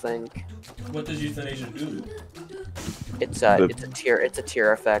 I don't think. What does euthanasia do? It's a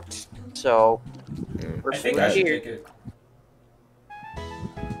tier effect. So we're I think I should here. take it.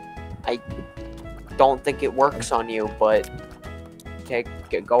 I don't think it works on you, but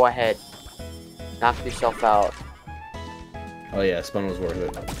go ahead. Knock yourself out. Oh yeah, Spun was worth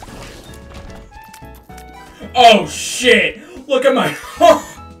it. Oh shit! Look at my.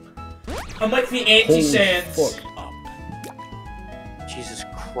 I'm like the anti-sans. Fuck. Jesus The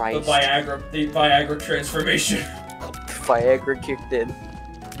Christ. Viagra transformation. Viagra kicked in.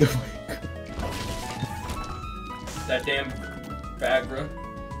 That damn Viagra.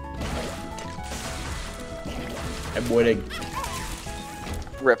 I'm winning.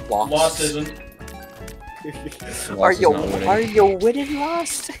 Rip lost. Lost isn't. Lost is not winning. Are you winning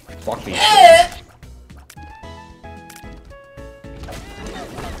lost? Fuck me.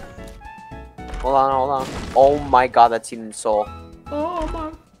 Hold on. Oh my god, that's Eating Soul. Oh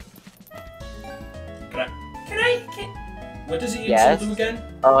my. Can what does he Yes. do again?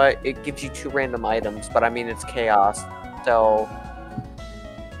 It gives you 2 random items, but I mean it's chaos, so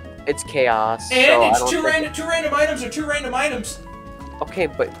it's chaos. And so I it's don't two think random items or 2 random items. Okay,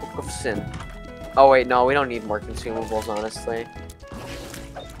 but Book of Sin. Oh wait, no, we don't need more consumables, honestly.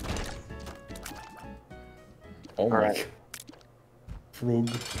 Oh my. Alright. Frog.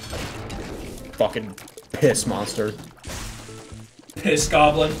 Fucking piss monster. Piss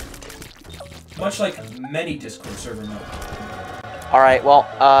goblin. Much like many Discord server modes. Alright, well,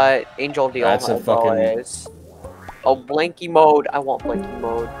 Angel Deal. That's a as fucking- always. Oh, Blanky mode. I want Blanky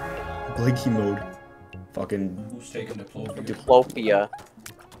mode. Blinky mode. Fucking. Who's taking Diplopia? Diplopia.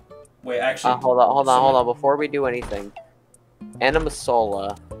 Wait, actually. Hold on. Before we do anything.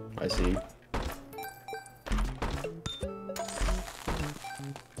 Animasola. I see.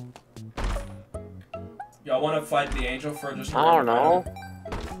 Y'all want to fight the angel for just? I don't know.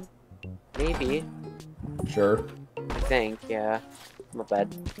 Maybe. Sure. I think, yeah. My bad.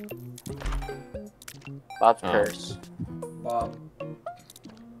 Bob's Oh. curse. Bob.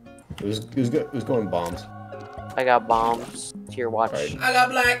 It was good. It was going bombs. I got bombs. Tier watch. Right. I got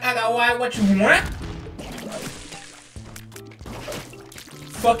black. I got white. What you want?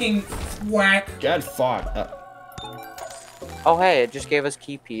 Fucking whack. God, fuck. Oh hey, it just gave us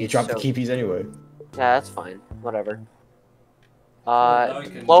key piece. You dropped so... the key piece anyway. Yeah, that's fine. Whatever. now you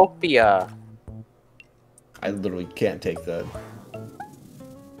can- Diplopia. I literally can't take that.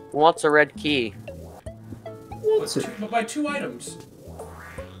 Who wants a red key? But by 2 items.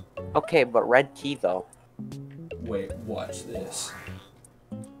 Okay, but red key though. Wait, watch this.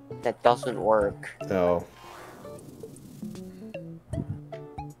 That doesn't work. No.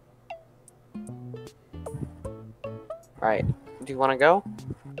 Alright, do you want to go?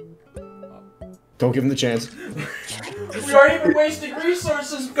 Don't give him the chance. We aren't even wasting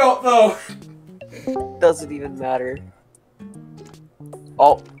resources, though. Doesn't even matter.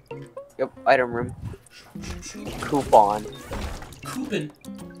 Oh. Yep, item room. Coupon. Coupon.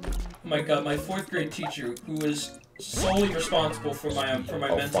 Oh my god, my 4th grade teacher, who was solely responsible for my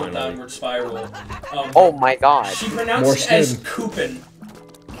mental downward spiral. Oh my god. She pronounced it as coupon.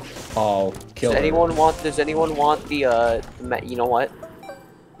 Oh, kill Does anyone want the, you know what?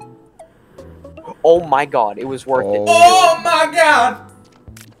 Oh my god, it was worth it. Oh my god!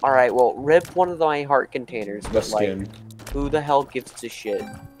 Alright, well, rip one of my heart containers, but skin. like, who the hell gives a shit?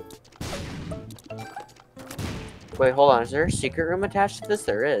 Wait, hold on, is there a secret room attached to this?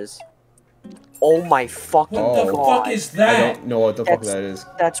 There is. Oh my fucking god. What the fuck is that? I don't know what the fuck that is.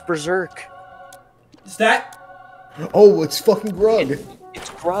 That's Berserk. Is that? Oh, it's fucking Grug. It's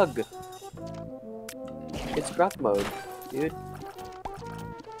Grug. It's Grug mode, dude.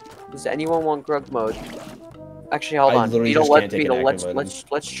 Does anyone want Grug mode? Actually, hold on. Beetle,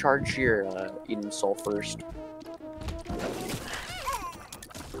 let's charge your Eden Soul first.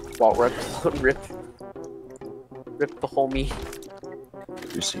 Well, rip the homie.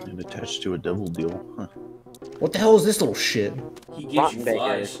 You're seeing it attached to a devil deal, huh? What the hell is this little shit? He gives you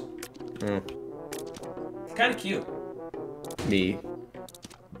flies. Mm. Kind of cute. Me.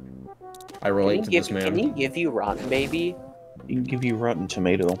 I relate to this man. Can he give you rotten baby? He can give you rotten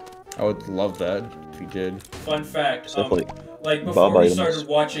tomato. I would love that if he did. Fun fact, Stuff like before we started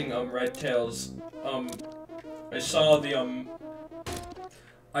watching Red Tails, I saw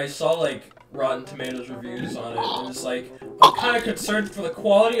like Rotten Tomatoes reviews on it, and it's like, I'm kind of concerned for the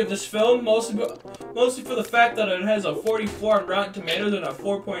quality of this film, mostly for the fact that it has a 44 on Rotten Tomatoes and a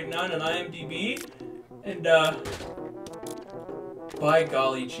 4.9 on IMDb, and by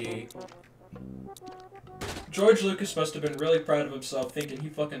golly gee. George Lucas must have been really proud of himself, thinking he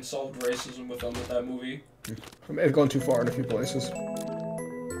fucking solved racism with that movie. I may have gone too far in a few places.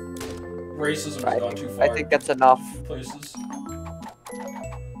 Racism has gone too far. I think that's enough. Places.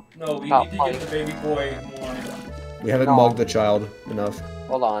 No, we need to give the baby boy more. We haven't mugged the child enough.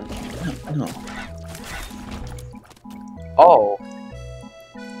 Hold on. No. Oh.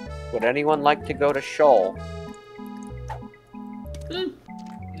 Would anyone like to go to Shoal?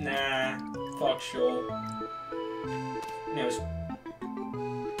 Nah. Fuck Shoal. Anyways.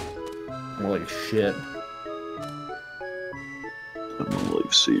 More like shit.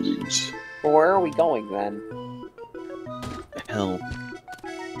 Life savings. Well, where are we going then? Hell.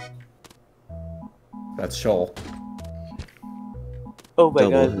 That's Shoal. Oh my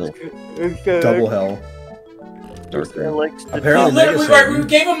god. Double hell. Apparently, we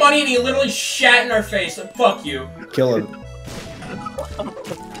gave him money and he literally shat in our face. Like, fuck you. Kill him.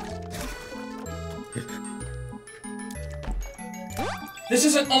 This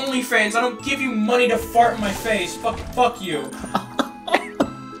isn't OnlyFans. I don't give you money to fart in my face. Fuck you.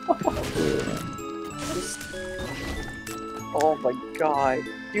 Oh my god.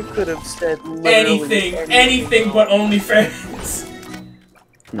 You could have said literally anything but OnlyFans.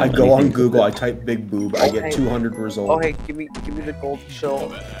 I go on Google, I type big boob, I get 200 results. Oh hey, give me the gold shell.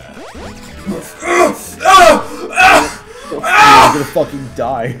 I'm gonna fucking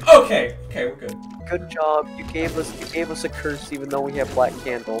die. Okay, we're good. Good job. You gave us a curse even though we have black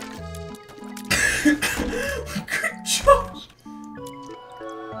candle. Good job.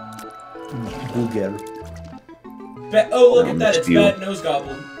 Booger. Oh, look at that, it's Bad Nose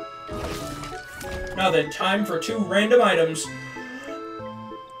Goblin. Now then, time for 2 random items.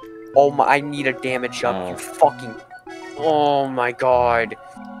 Oh my, I need a damage up, you fucking... Oh my god.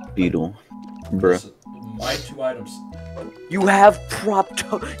 Beetle. Bruh. My 2 items. You have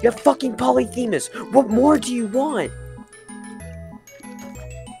you have fucking Polyphemus. What more do you want?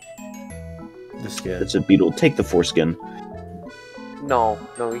 The skin. It's a beetle. Take the foreskin. No,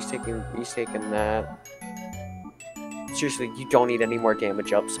 he's taking that. Seriously, you don't need any more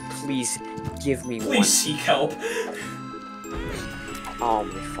damage ups. Please give me one. Please seek help. Oh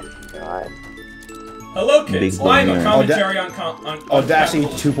my fucking god. Hello kids, I'm a commentary on Audacity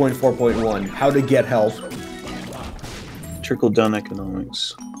 2.4.1. How to get help. Trickle-down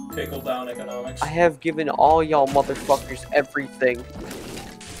economics. Trickle-down economics. I have given all y'all motherfuckers everything.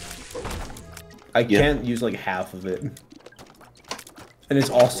 I can't use like half of it. And it's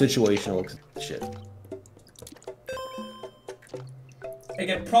all situational shit.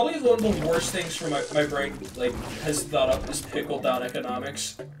 Again, probably one of the worst things for my brain, like, has thought up is pickle-down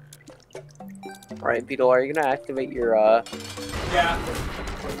economics. Alright, Beetle, are you gonna activate your, Yeah.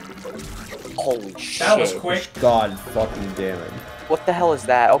 Holy shit. That was quick. God fucking damn it. What the hell is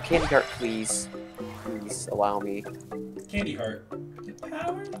that? Oh, candy cart, please. Please, allow me. Candy heart.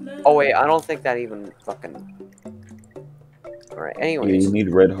 Oh wait, I don't think that even fucking. Alright, Yeah, anyways. you need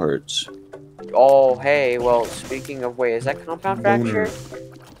red hearts. Oh, hey, well, speaking of, wait, is that compound fracture?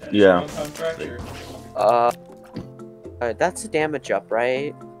 Yeah. Compound fracture. That's a damage up,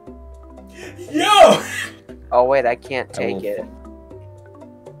 right? Yo! Oh wait, I can't take it.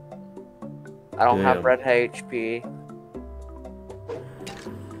 I don't have red HP.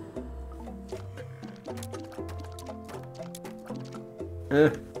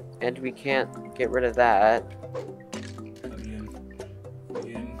 And we can't get rid of that.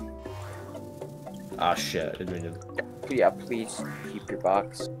 Ah, shit. I didn't mean to... Yeah, please keep your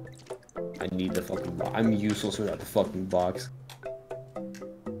box. I need the fucking box. I'm useless without the fucking box.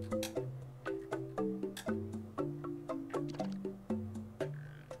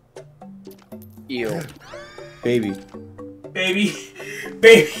 Ew. Baby. Baby.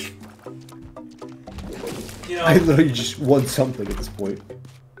 Baby. You know, I literally just won something at this point.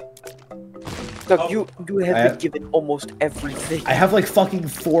 Doug, you have been given almost everything. I have like fucking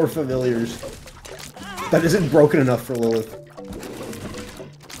 4 familiars. That isn't broken enough for Lilith.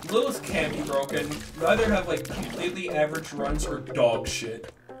 Lilith can't be broken. You either have like completely average runs or dog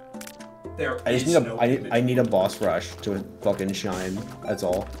shit. There I just is need no I need a boss rush to fucking shine. That's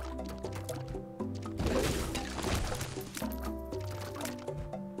all.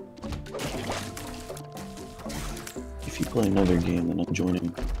 If you play another game, then I'm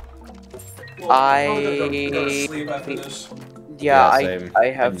joining. Well, I go to sleep after this. Yeah, same. I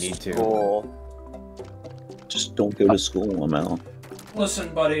have need to. school. Just don't go to school, I'm out.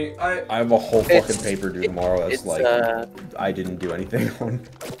 Listen, buddy, I have a whole fucking paper due tomorrow. That's like I didn't do anything on.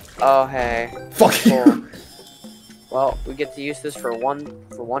 Oh hey. Fuck Cool. you. Well, we get to use this for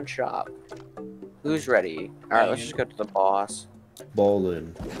one shop. Who's ready? All right, let's just go to the boss.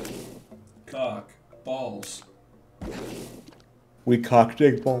 Bowling. cock, balls. We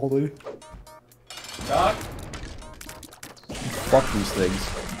cockdick bowling. Cock. Fuck these things.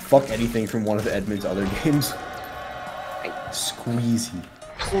 Fuck anything from one of Edmund's other games. Squeezy.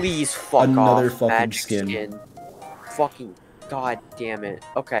 Please fuck Another off. fucking Magic skin. Fucking god damn it.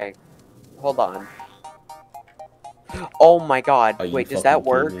 Okay. Hold on. Oh my god. Are you Wait, does that fucking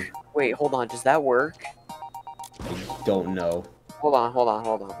work? kidding me? Wait, hold on. Does that work? I don't know. Hold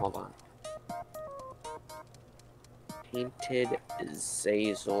on. Tainted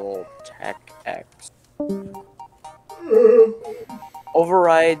Zazel Tech X.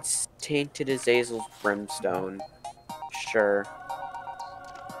 Overrides Tainted Azazel's Brimstone. Sure.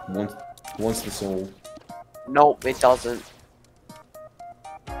 Once the soul. Nope, it doesn't.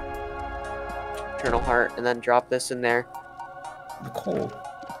 Eternal Heart, and then drop this in there. The coal.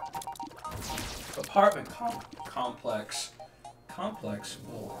 Apartment complex. Complex.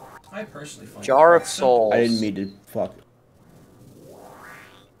 Well, I personally find Jar it of simple. Souls. I didn't mean to. Fuck.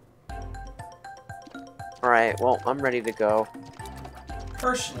 Alright, well, I'm ready to go.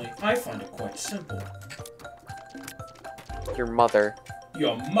 Personally, I find it quite simple. Your mother.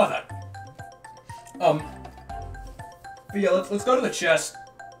 Your mother. But yeah, let's go to the chest.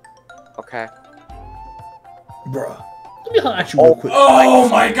 Okay. Bruh. Let me hack you real quick. Oh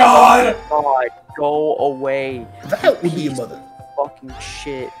my god! God, go away. That would be your mother. Fucking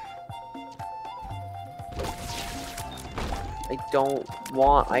shit. I don't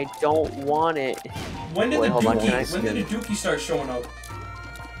want it. When did Wait, the hold on, can I Dookie? When did the Dookie start showing up?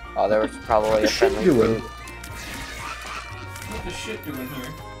 Oh, there was probably a Shit friendly doing? group. What the shit doing here?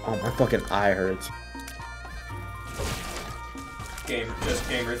 Oh, my fucking eye hurts. Just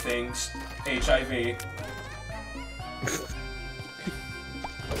gamer things. HIV.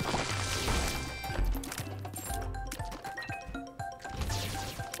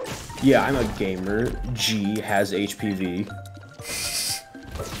 Yeah, I'm a gamer. G has HPV.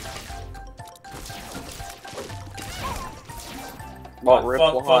 What, Rip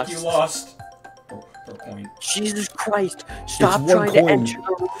Fuck, lost? you lost. For point. Jesus Christ! Stop It's one trying to coin. enter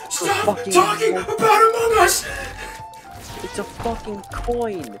the Stop fucking... talking about Among Us! It's a fucking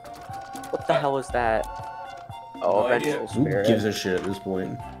coin! What the hell is that? Oh, No idea. Vengeful Who Spirit. gives a shit at this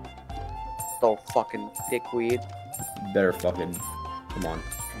point? So fucking dickweed. Better fucking... Come on.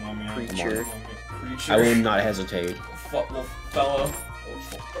 Come on, man. Creature. Creature. I will not hesitate. Well, fellow.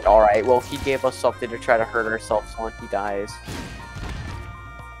 Alright, well, he gave us something to try to hurt ourselves when he dies.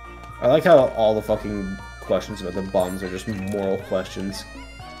 I like how all the fucking questions about the bums are just moral questions.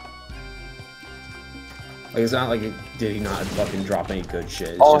 Like, it's not like, did he not fucking drop any good shit?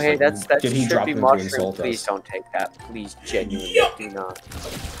 It's Oh, just hey, like, that's did he drop trippy them to mushroom. insult Please us? don't take that. Please, genuinely, Yup. do not.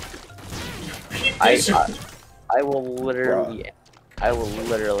 I will literally, I will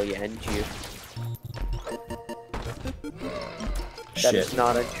literally end you. That is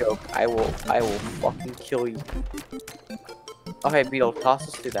not a joke. I will fucking kill you. Okay, Beetle, toss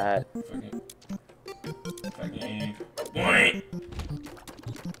us through that.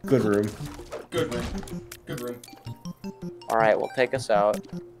 Good room. Good room. Good room. Alright, well, take us out.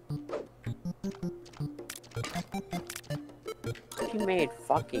 You made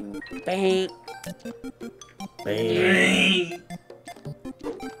fucking bang. Bang.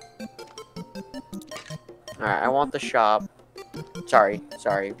 Alright, I want the shop. Sorry,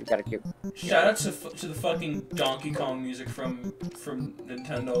 we gotta keep... Shout out to the fucking Donkey Kong music from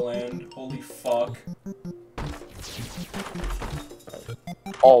Nintendo Land. Holy fuck.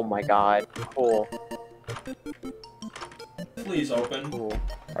 Oh my god, cool. Please open. Cool.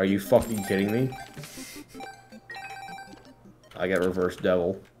 Are you fucking kidding me? I got reverse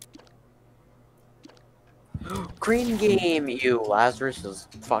devil. Green game, you. Lazarus is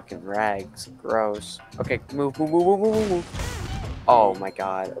fucking rags. Gross. Okay, move. Oh my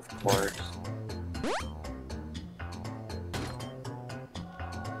god, of course.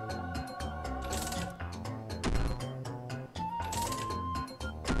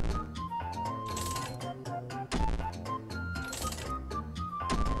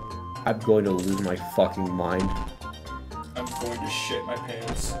 I'm going to lose my fucking mind. I'm going to shit my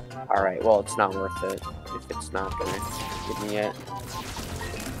pants. Alright, well, it's not worth it. If it's not gonna give me it.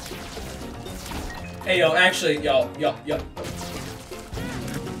 Hey, yo, actually, yo.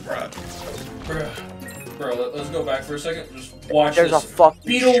 Bro, let's go back for a second. Just watch There's this. A fucking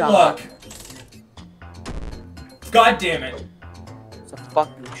Beetle shop. luck. God damn it. There's a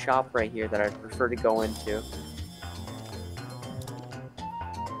fucking shop right here that I'd prefer to go into.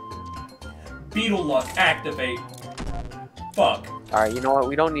 Beetle luck, activate. Fuck. Alright, you know what?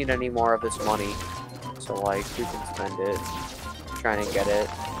 We don't need any more of this money. So, like, we can spend it. Trying to get it.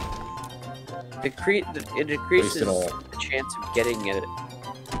 It decreases the chance of getting it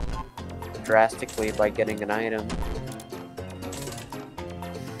drastically by getting an item.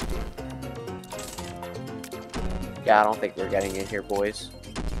 Yeah, I don't think we're getting it here, boys.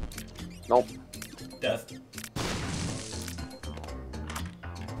 Nope. Death.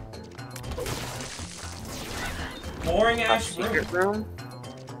 Boring ass Secret room?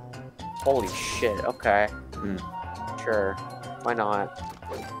 Holy shit, okay. Sure. Why not?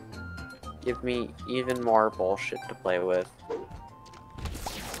 Give me even more bullshit to play with.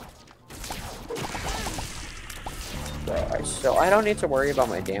 Alright, so I don't need to worry about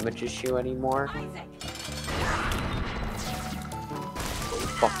my damage issue anymore.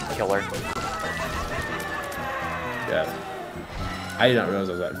 Fucking killer. Yeah. I did not realize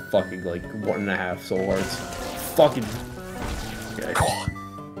I was at fucking like 1.5 soul hearts. Fucking. Okay.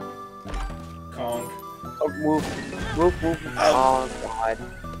 Kong. Oh, move. Oh, God.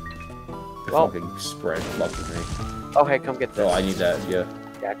 The Well. fucking spread luck with me. Okay, come get this. Oh, I need that, yeah.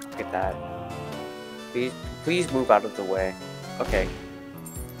 Yeah, come get that. Please move out of the way. Okay.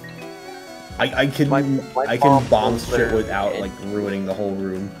 I can My I can bomb was shit literally without in. like ruining the whole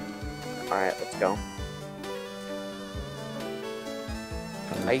room. Alright, let's go.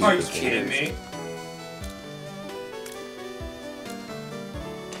 Are you kidding me?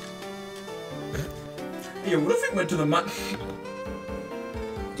 Yeah, what if it went to the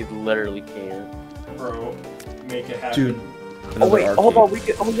Dude, literally can't. Bro, make it happen. Dude. Oh wait, arcade. hold on, we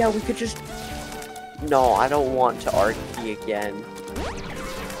could, oh yeah, we could just... No, I don't want to arcade again.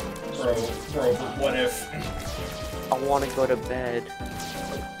 Bro, what if? I want to go to bed.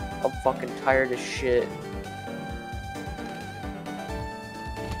 I'm fucking tired as shit.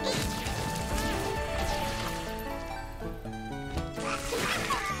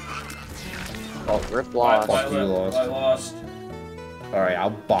 Oh, Rip lost. Fuck you, lost. I lost. Alright, I'll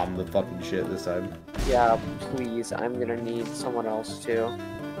bomb the fucking shit this time. Yeah, please, I'm gonna need someone else too.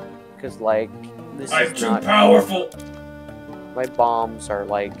 Cause like, this I'm is too not... powerful! My bombs are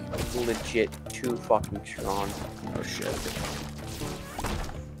like, legit too fucking strong. Oh shit.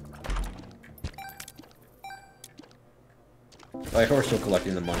 Like, we're still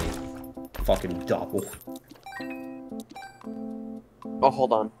collecting the money. Fucking double. Oh,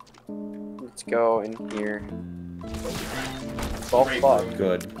 hold on. Let's go in here. Oh, fuck.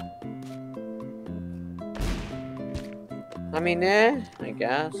 Good. I mean, I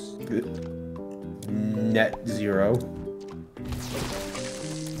guess. Net 0.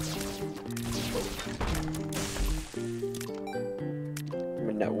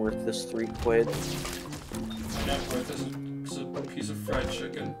 My net worth is 3 quid. My net worth is a piece of fried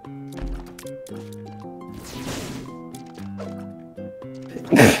chicken.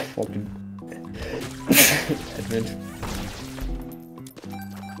 Fucking. Edmund.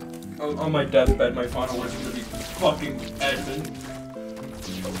 On my deathbed, my final words are gonna be, fucking admin.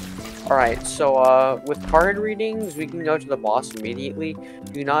 Alright, so, with card readings, we can go to the boss immediately.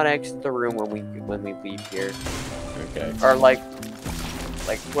 Do not exit the room when we leave here. Okay. Or, like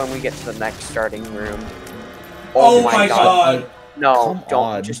when we get to the next starting room. Oh my god! No, Come don't,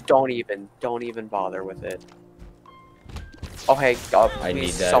 on. just don't even bother with it. Oh, hey, I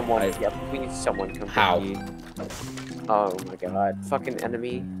need that. someone, yeah, please someone come How? get me. Oh my god, fucking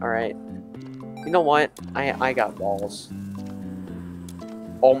enemy, alright. You know what? I got balls.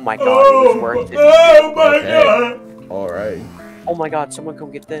 Oh my god, it was worth it. Oh my god! Alright. Oh my god, someone come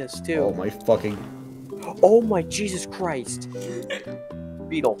get this, too. Oh my fucking... Oh my Jesus Christ.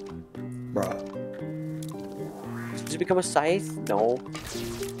 Beetle. Bruh. Does it become a scythe? No.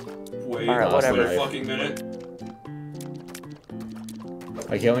 Wait, Alright, whatever. wait a fucking minute.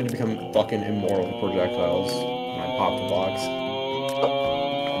 I can't wait to become fucking immortal with projectiles when I pop the box.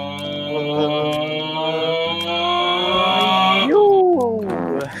 Yo!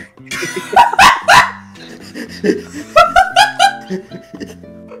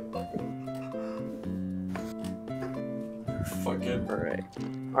 Fucking.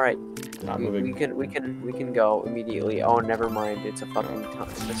 Alright. Not moving. We can go immediately. Oh, never mind. It's a fucking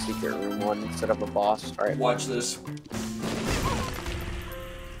a secret room one instead of a boss. Alright. Watch this.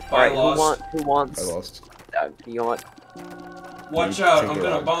 Alright, who wants? I lost. You know what? Watch out, I'm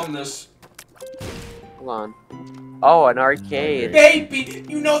gonna bomb this. Hold on. Oh, an arcade. Baby,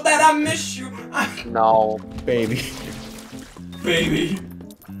 you know that I miss you. No. Baby. Baby.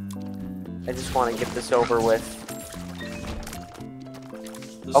 I just want to get this over with.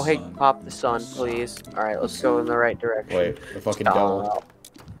 Oh, hey, pop the sun, please. Alright, let's go in the right direction. Wait, the fucking devil.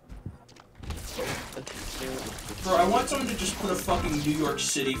 Bro, I want someone to just put a fucking New York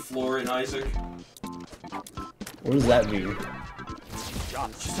City floor in Isaac. What does that mean?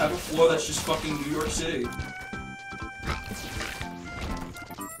 Just have a floor that's just fucking New York City.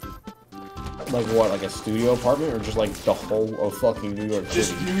 Like what, like a studio apartment, or just like the whole of fucking New York City?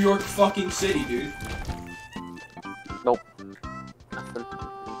 Just New York fucking City, dude. Nope. Nothing.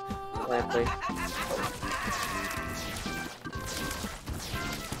 Lampley.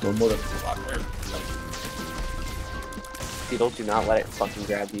 No motherfucker. Beetle, do not let it fucking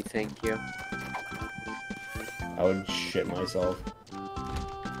grab you, thank you. I would shit myself.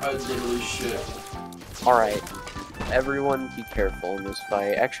 I literally shit. Alright. Everyone be careful in this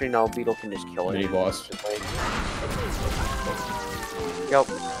fight. Actually, no, Beetle can just kill it. Mini boss. Yep.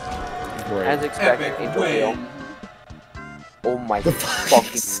 Great. As expected, Epic Angel win. Wheel. Oh my The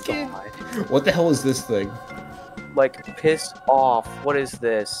fucking skin. god. What the hell is this thing? Like, piss off. What is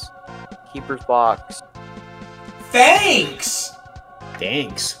this? Keeper's box. Thanks!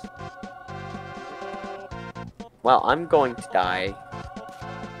 Thanks. Well, I'm going to die.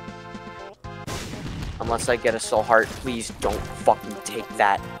 Unless I get a soul heart, please don't fucking take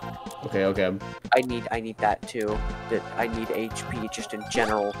that. Okay, okay. I need that too. I need HP just in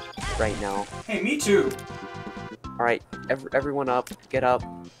general right now. Hey, me too. Alright, everyone up. Get up.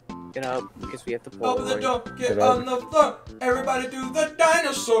 Get up, because we have to pull. Open the door, get Get up. on the floor. Everybody do the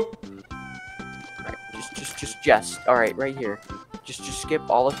dinosaur. Alright, just. Alright, right here. Just skip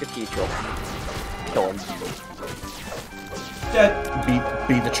all of Cathedral. Kill him. Dead.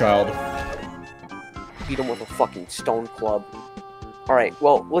 Beat the child. Beat him with a fucking stone club. Alright,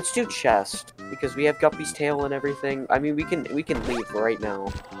 well, let's do chest. Because we have Guppy's tail and everything. I mean, we can leave right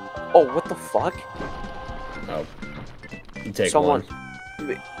now. Oh, what the fuck? Oh. You take Someone.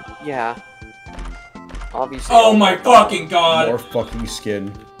 one. Yeah. Obviously. Oh my fucking god. More fucking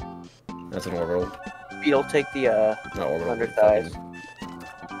skin. That's an orbital. Beetle, take the, Not orbital. 100 thighs.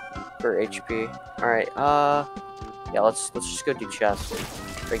 For HP. Alright, yeah, let's just go do chest.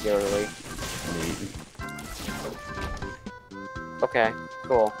 Regularly. Neat. Okay,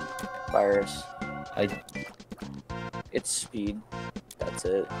 cool. Virus. I It's speed. That's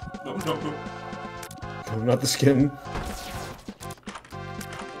it. No. Oh, not the skin.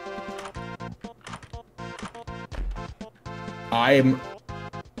 I'm...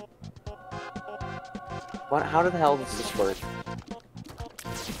 What? How the hell does this work?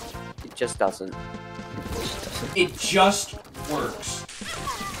 It just doesn't. It just works.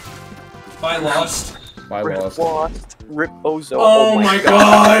 I lost. I lost. Lost. Rip Ozo. Oh my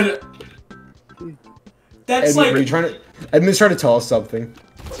god. That's Edmund, like Edmund's trying to tell us something.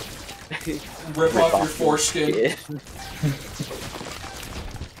 rip off your foreskin.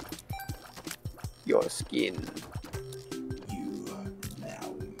 Your skin. You are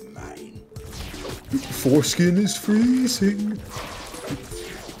now mine. Foreskin is freezing.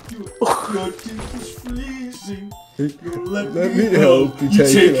 Your teeth is freezing. Let me help you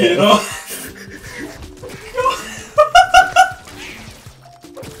take it off.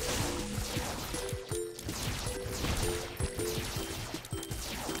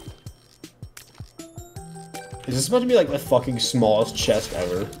 Is this supposed to be like the fucking smallest chest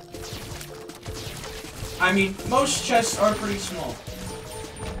ever? I mean, most chests are pretty small.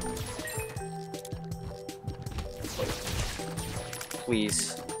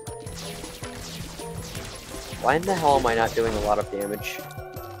 Please. Why in the hell am I not doing a lot of damage?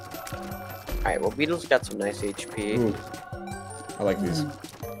 Alright, well, Beetle's got some nice HP. Ooh. I like these.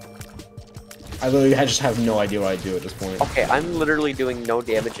 I literally just have no idea what I do at this point. Okay, I'm literally doing no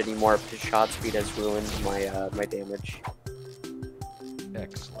damage anymore because shot speed has ruined my my damage.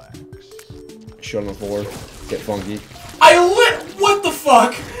 X-lax. Shit on the floor. Get funky. What the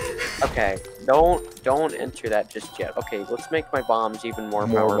fuck? Okay, don't enter that just yet. Okay, let's make my bombs even more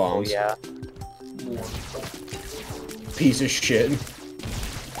powerful. Bombs. Yeah. Piece of shit.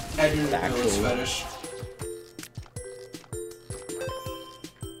 Add your nose fetish.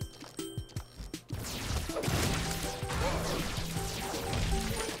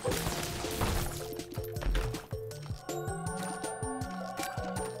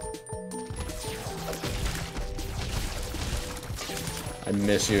 I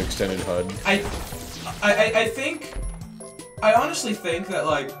miss you, extended HUD. I honestly think that,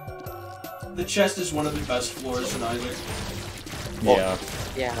 like, the chest is one of the best floors in Isaac. Yeah.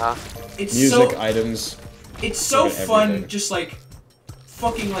 Yeah. It's Music, so, its it's so fun, everything. just, like,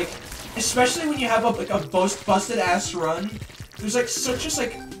 fucking, like, especially when you have, like, a busted-ass run. There's, like,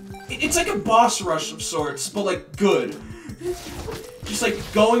 it's like a boss rush of sorts, but, like, good. Just, like,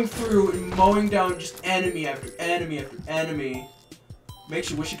 going through and mowing down just enemy after enemy after enemy. Makes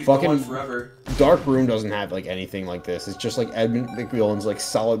you wish you could go on forever. Dark Room doesn't have like anything like this. It's just like Edmund McMillan's like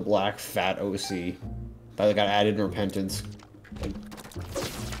solid black fat OC that got added in Repentance. Like,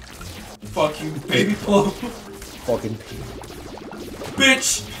 fuck you, baby blow. Fucking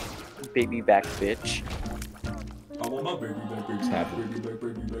bitch. Baby back, bitch. I want my baby back, baby back, baby back,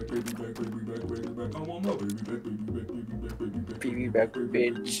 baby back, baby back, baby back, baby back. I want my baby back, baby back, baby back, baby back, baby back, bitch. Baby back,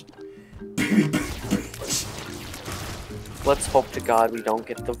 bitch. Let's hope to God we don't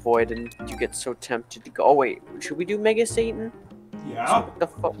get the void and you get so tempted to go. Oh wait, should we do Mega Satan? Yeah. The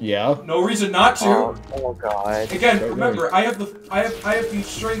fuck? yeah. No reason not to. Oh God. Again, remember, I have the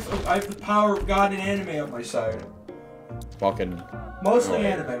strength of, I have the power of God and anime on my side. Fucking. Mostly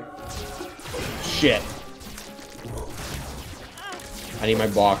anime. Shit. I need my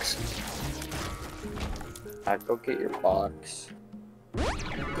box. Go get your box.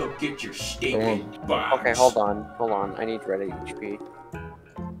 Go get your stinking box. Okay, hold on. I need red HP.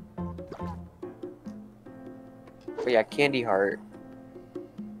 Oh yeah, Candy Heart.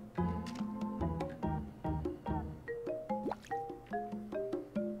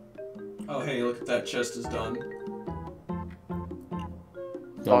 Oh hey, look at that chest is done.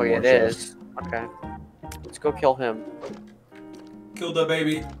 No Oh yeah, more it chest. is. Okay. Let's go kill him. Kill the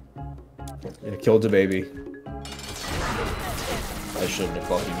baby. Yeah, killed the baby. I shouldn't have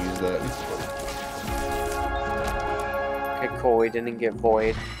fucking used that. Okay, cool. We didn't get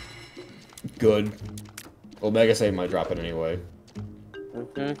void. Good. Well, Mega Satan might drop it anyway.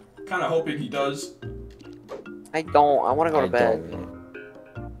 Mhm. Kinda hoping he does. I don't. I want to go to bed.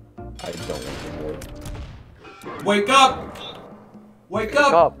 I don't want to. Wake up! Wake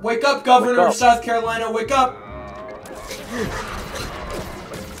up! Wake up, Governor Wake up. of South Carolina! Wake up!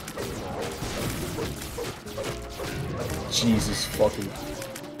 Jesus fucking.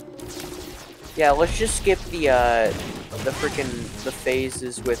 Yeah, let's just skip the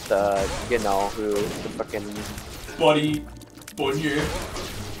phases with you know who the fucking Buddy, Boneur.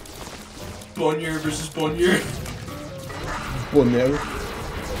 Boneur versus Boneur. Boneur.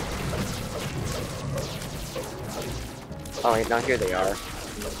 Oh wait, now here they are.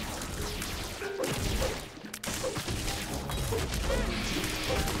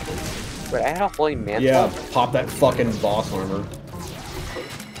 Wait, I had a holy mantle? Yeah, pop that fucking boss armor.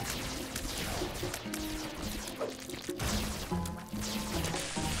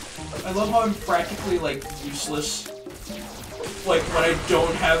 I love how I'm practically, like, useless. Like, when I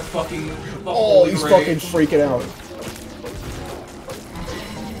don't have fucking the Oh, holy he's rage. fucking freaking out.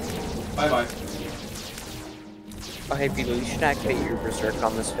 Bye-bye. Oh hey Beetle, you should activate your berserk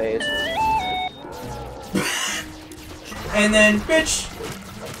on this phase. And then, bitch!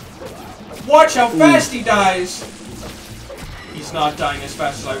 Watch how fast he dies! He's not dying as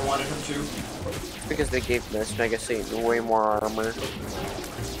fast as I wanted him to. Because they gave this Mega Satan way more armor.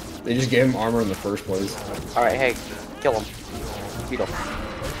 They just gave him armor in the first place. Alright, hey, kill him. Beetle.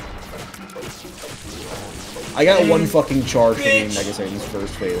 I got one fucking charge for being Bitch. Mega Satan's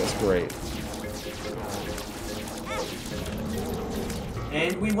first phase. That's great.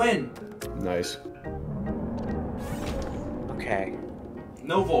 And we win. Nice. Okay.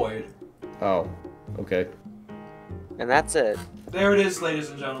 No void. Oh, okay. And that's it. There it is, ladies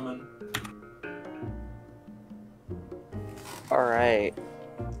and gentlemen. Alright.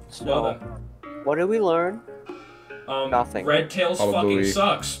 So, Well then. what did we learn? Nothing. Red Tails Probably. fucking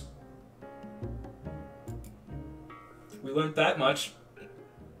sucks. We learned that much.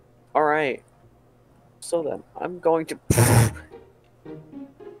 Alright. So then, I'm going to...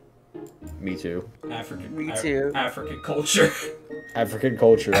 Me too. Me too. African culture. African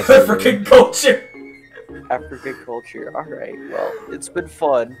culture. That's African culture. African culture. Alright, well, it's been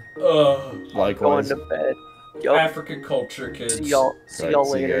fun. Likewise. Going to bed. Yo, African culture, kids. see y'all Right, see you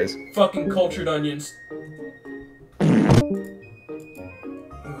later. guys. Fucking cultured onions.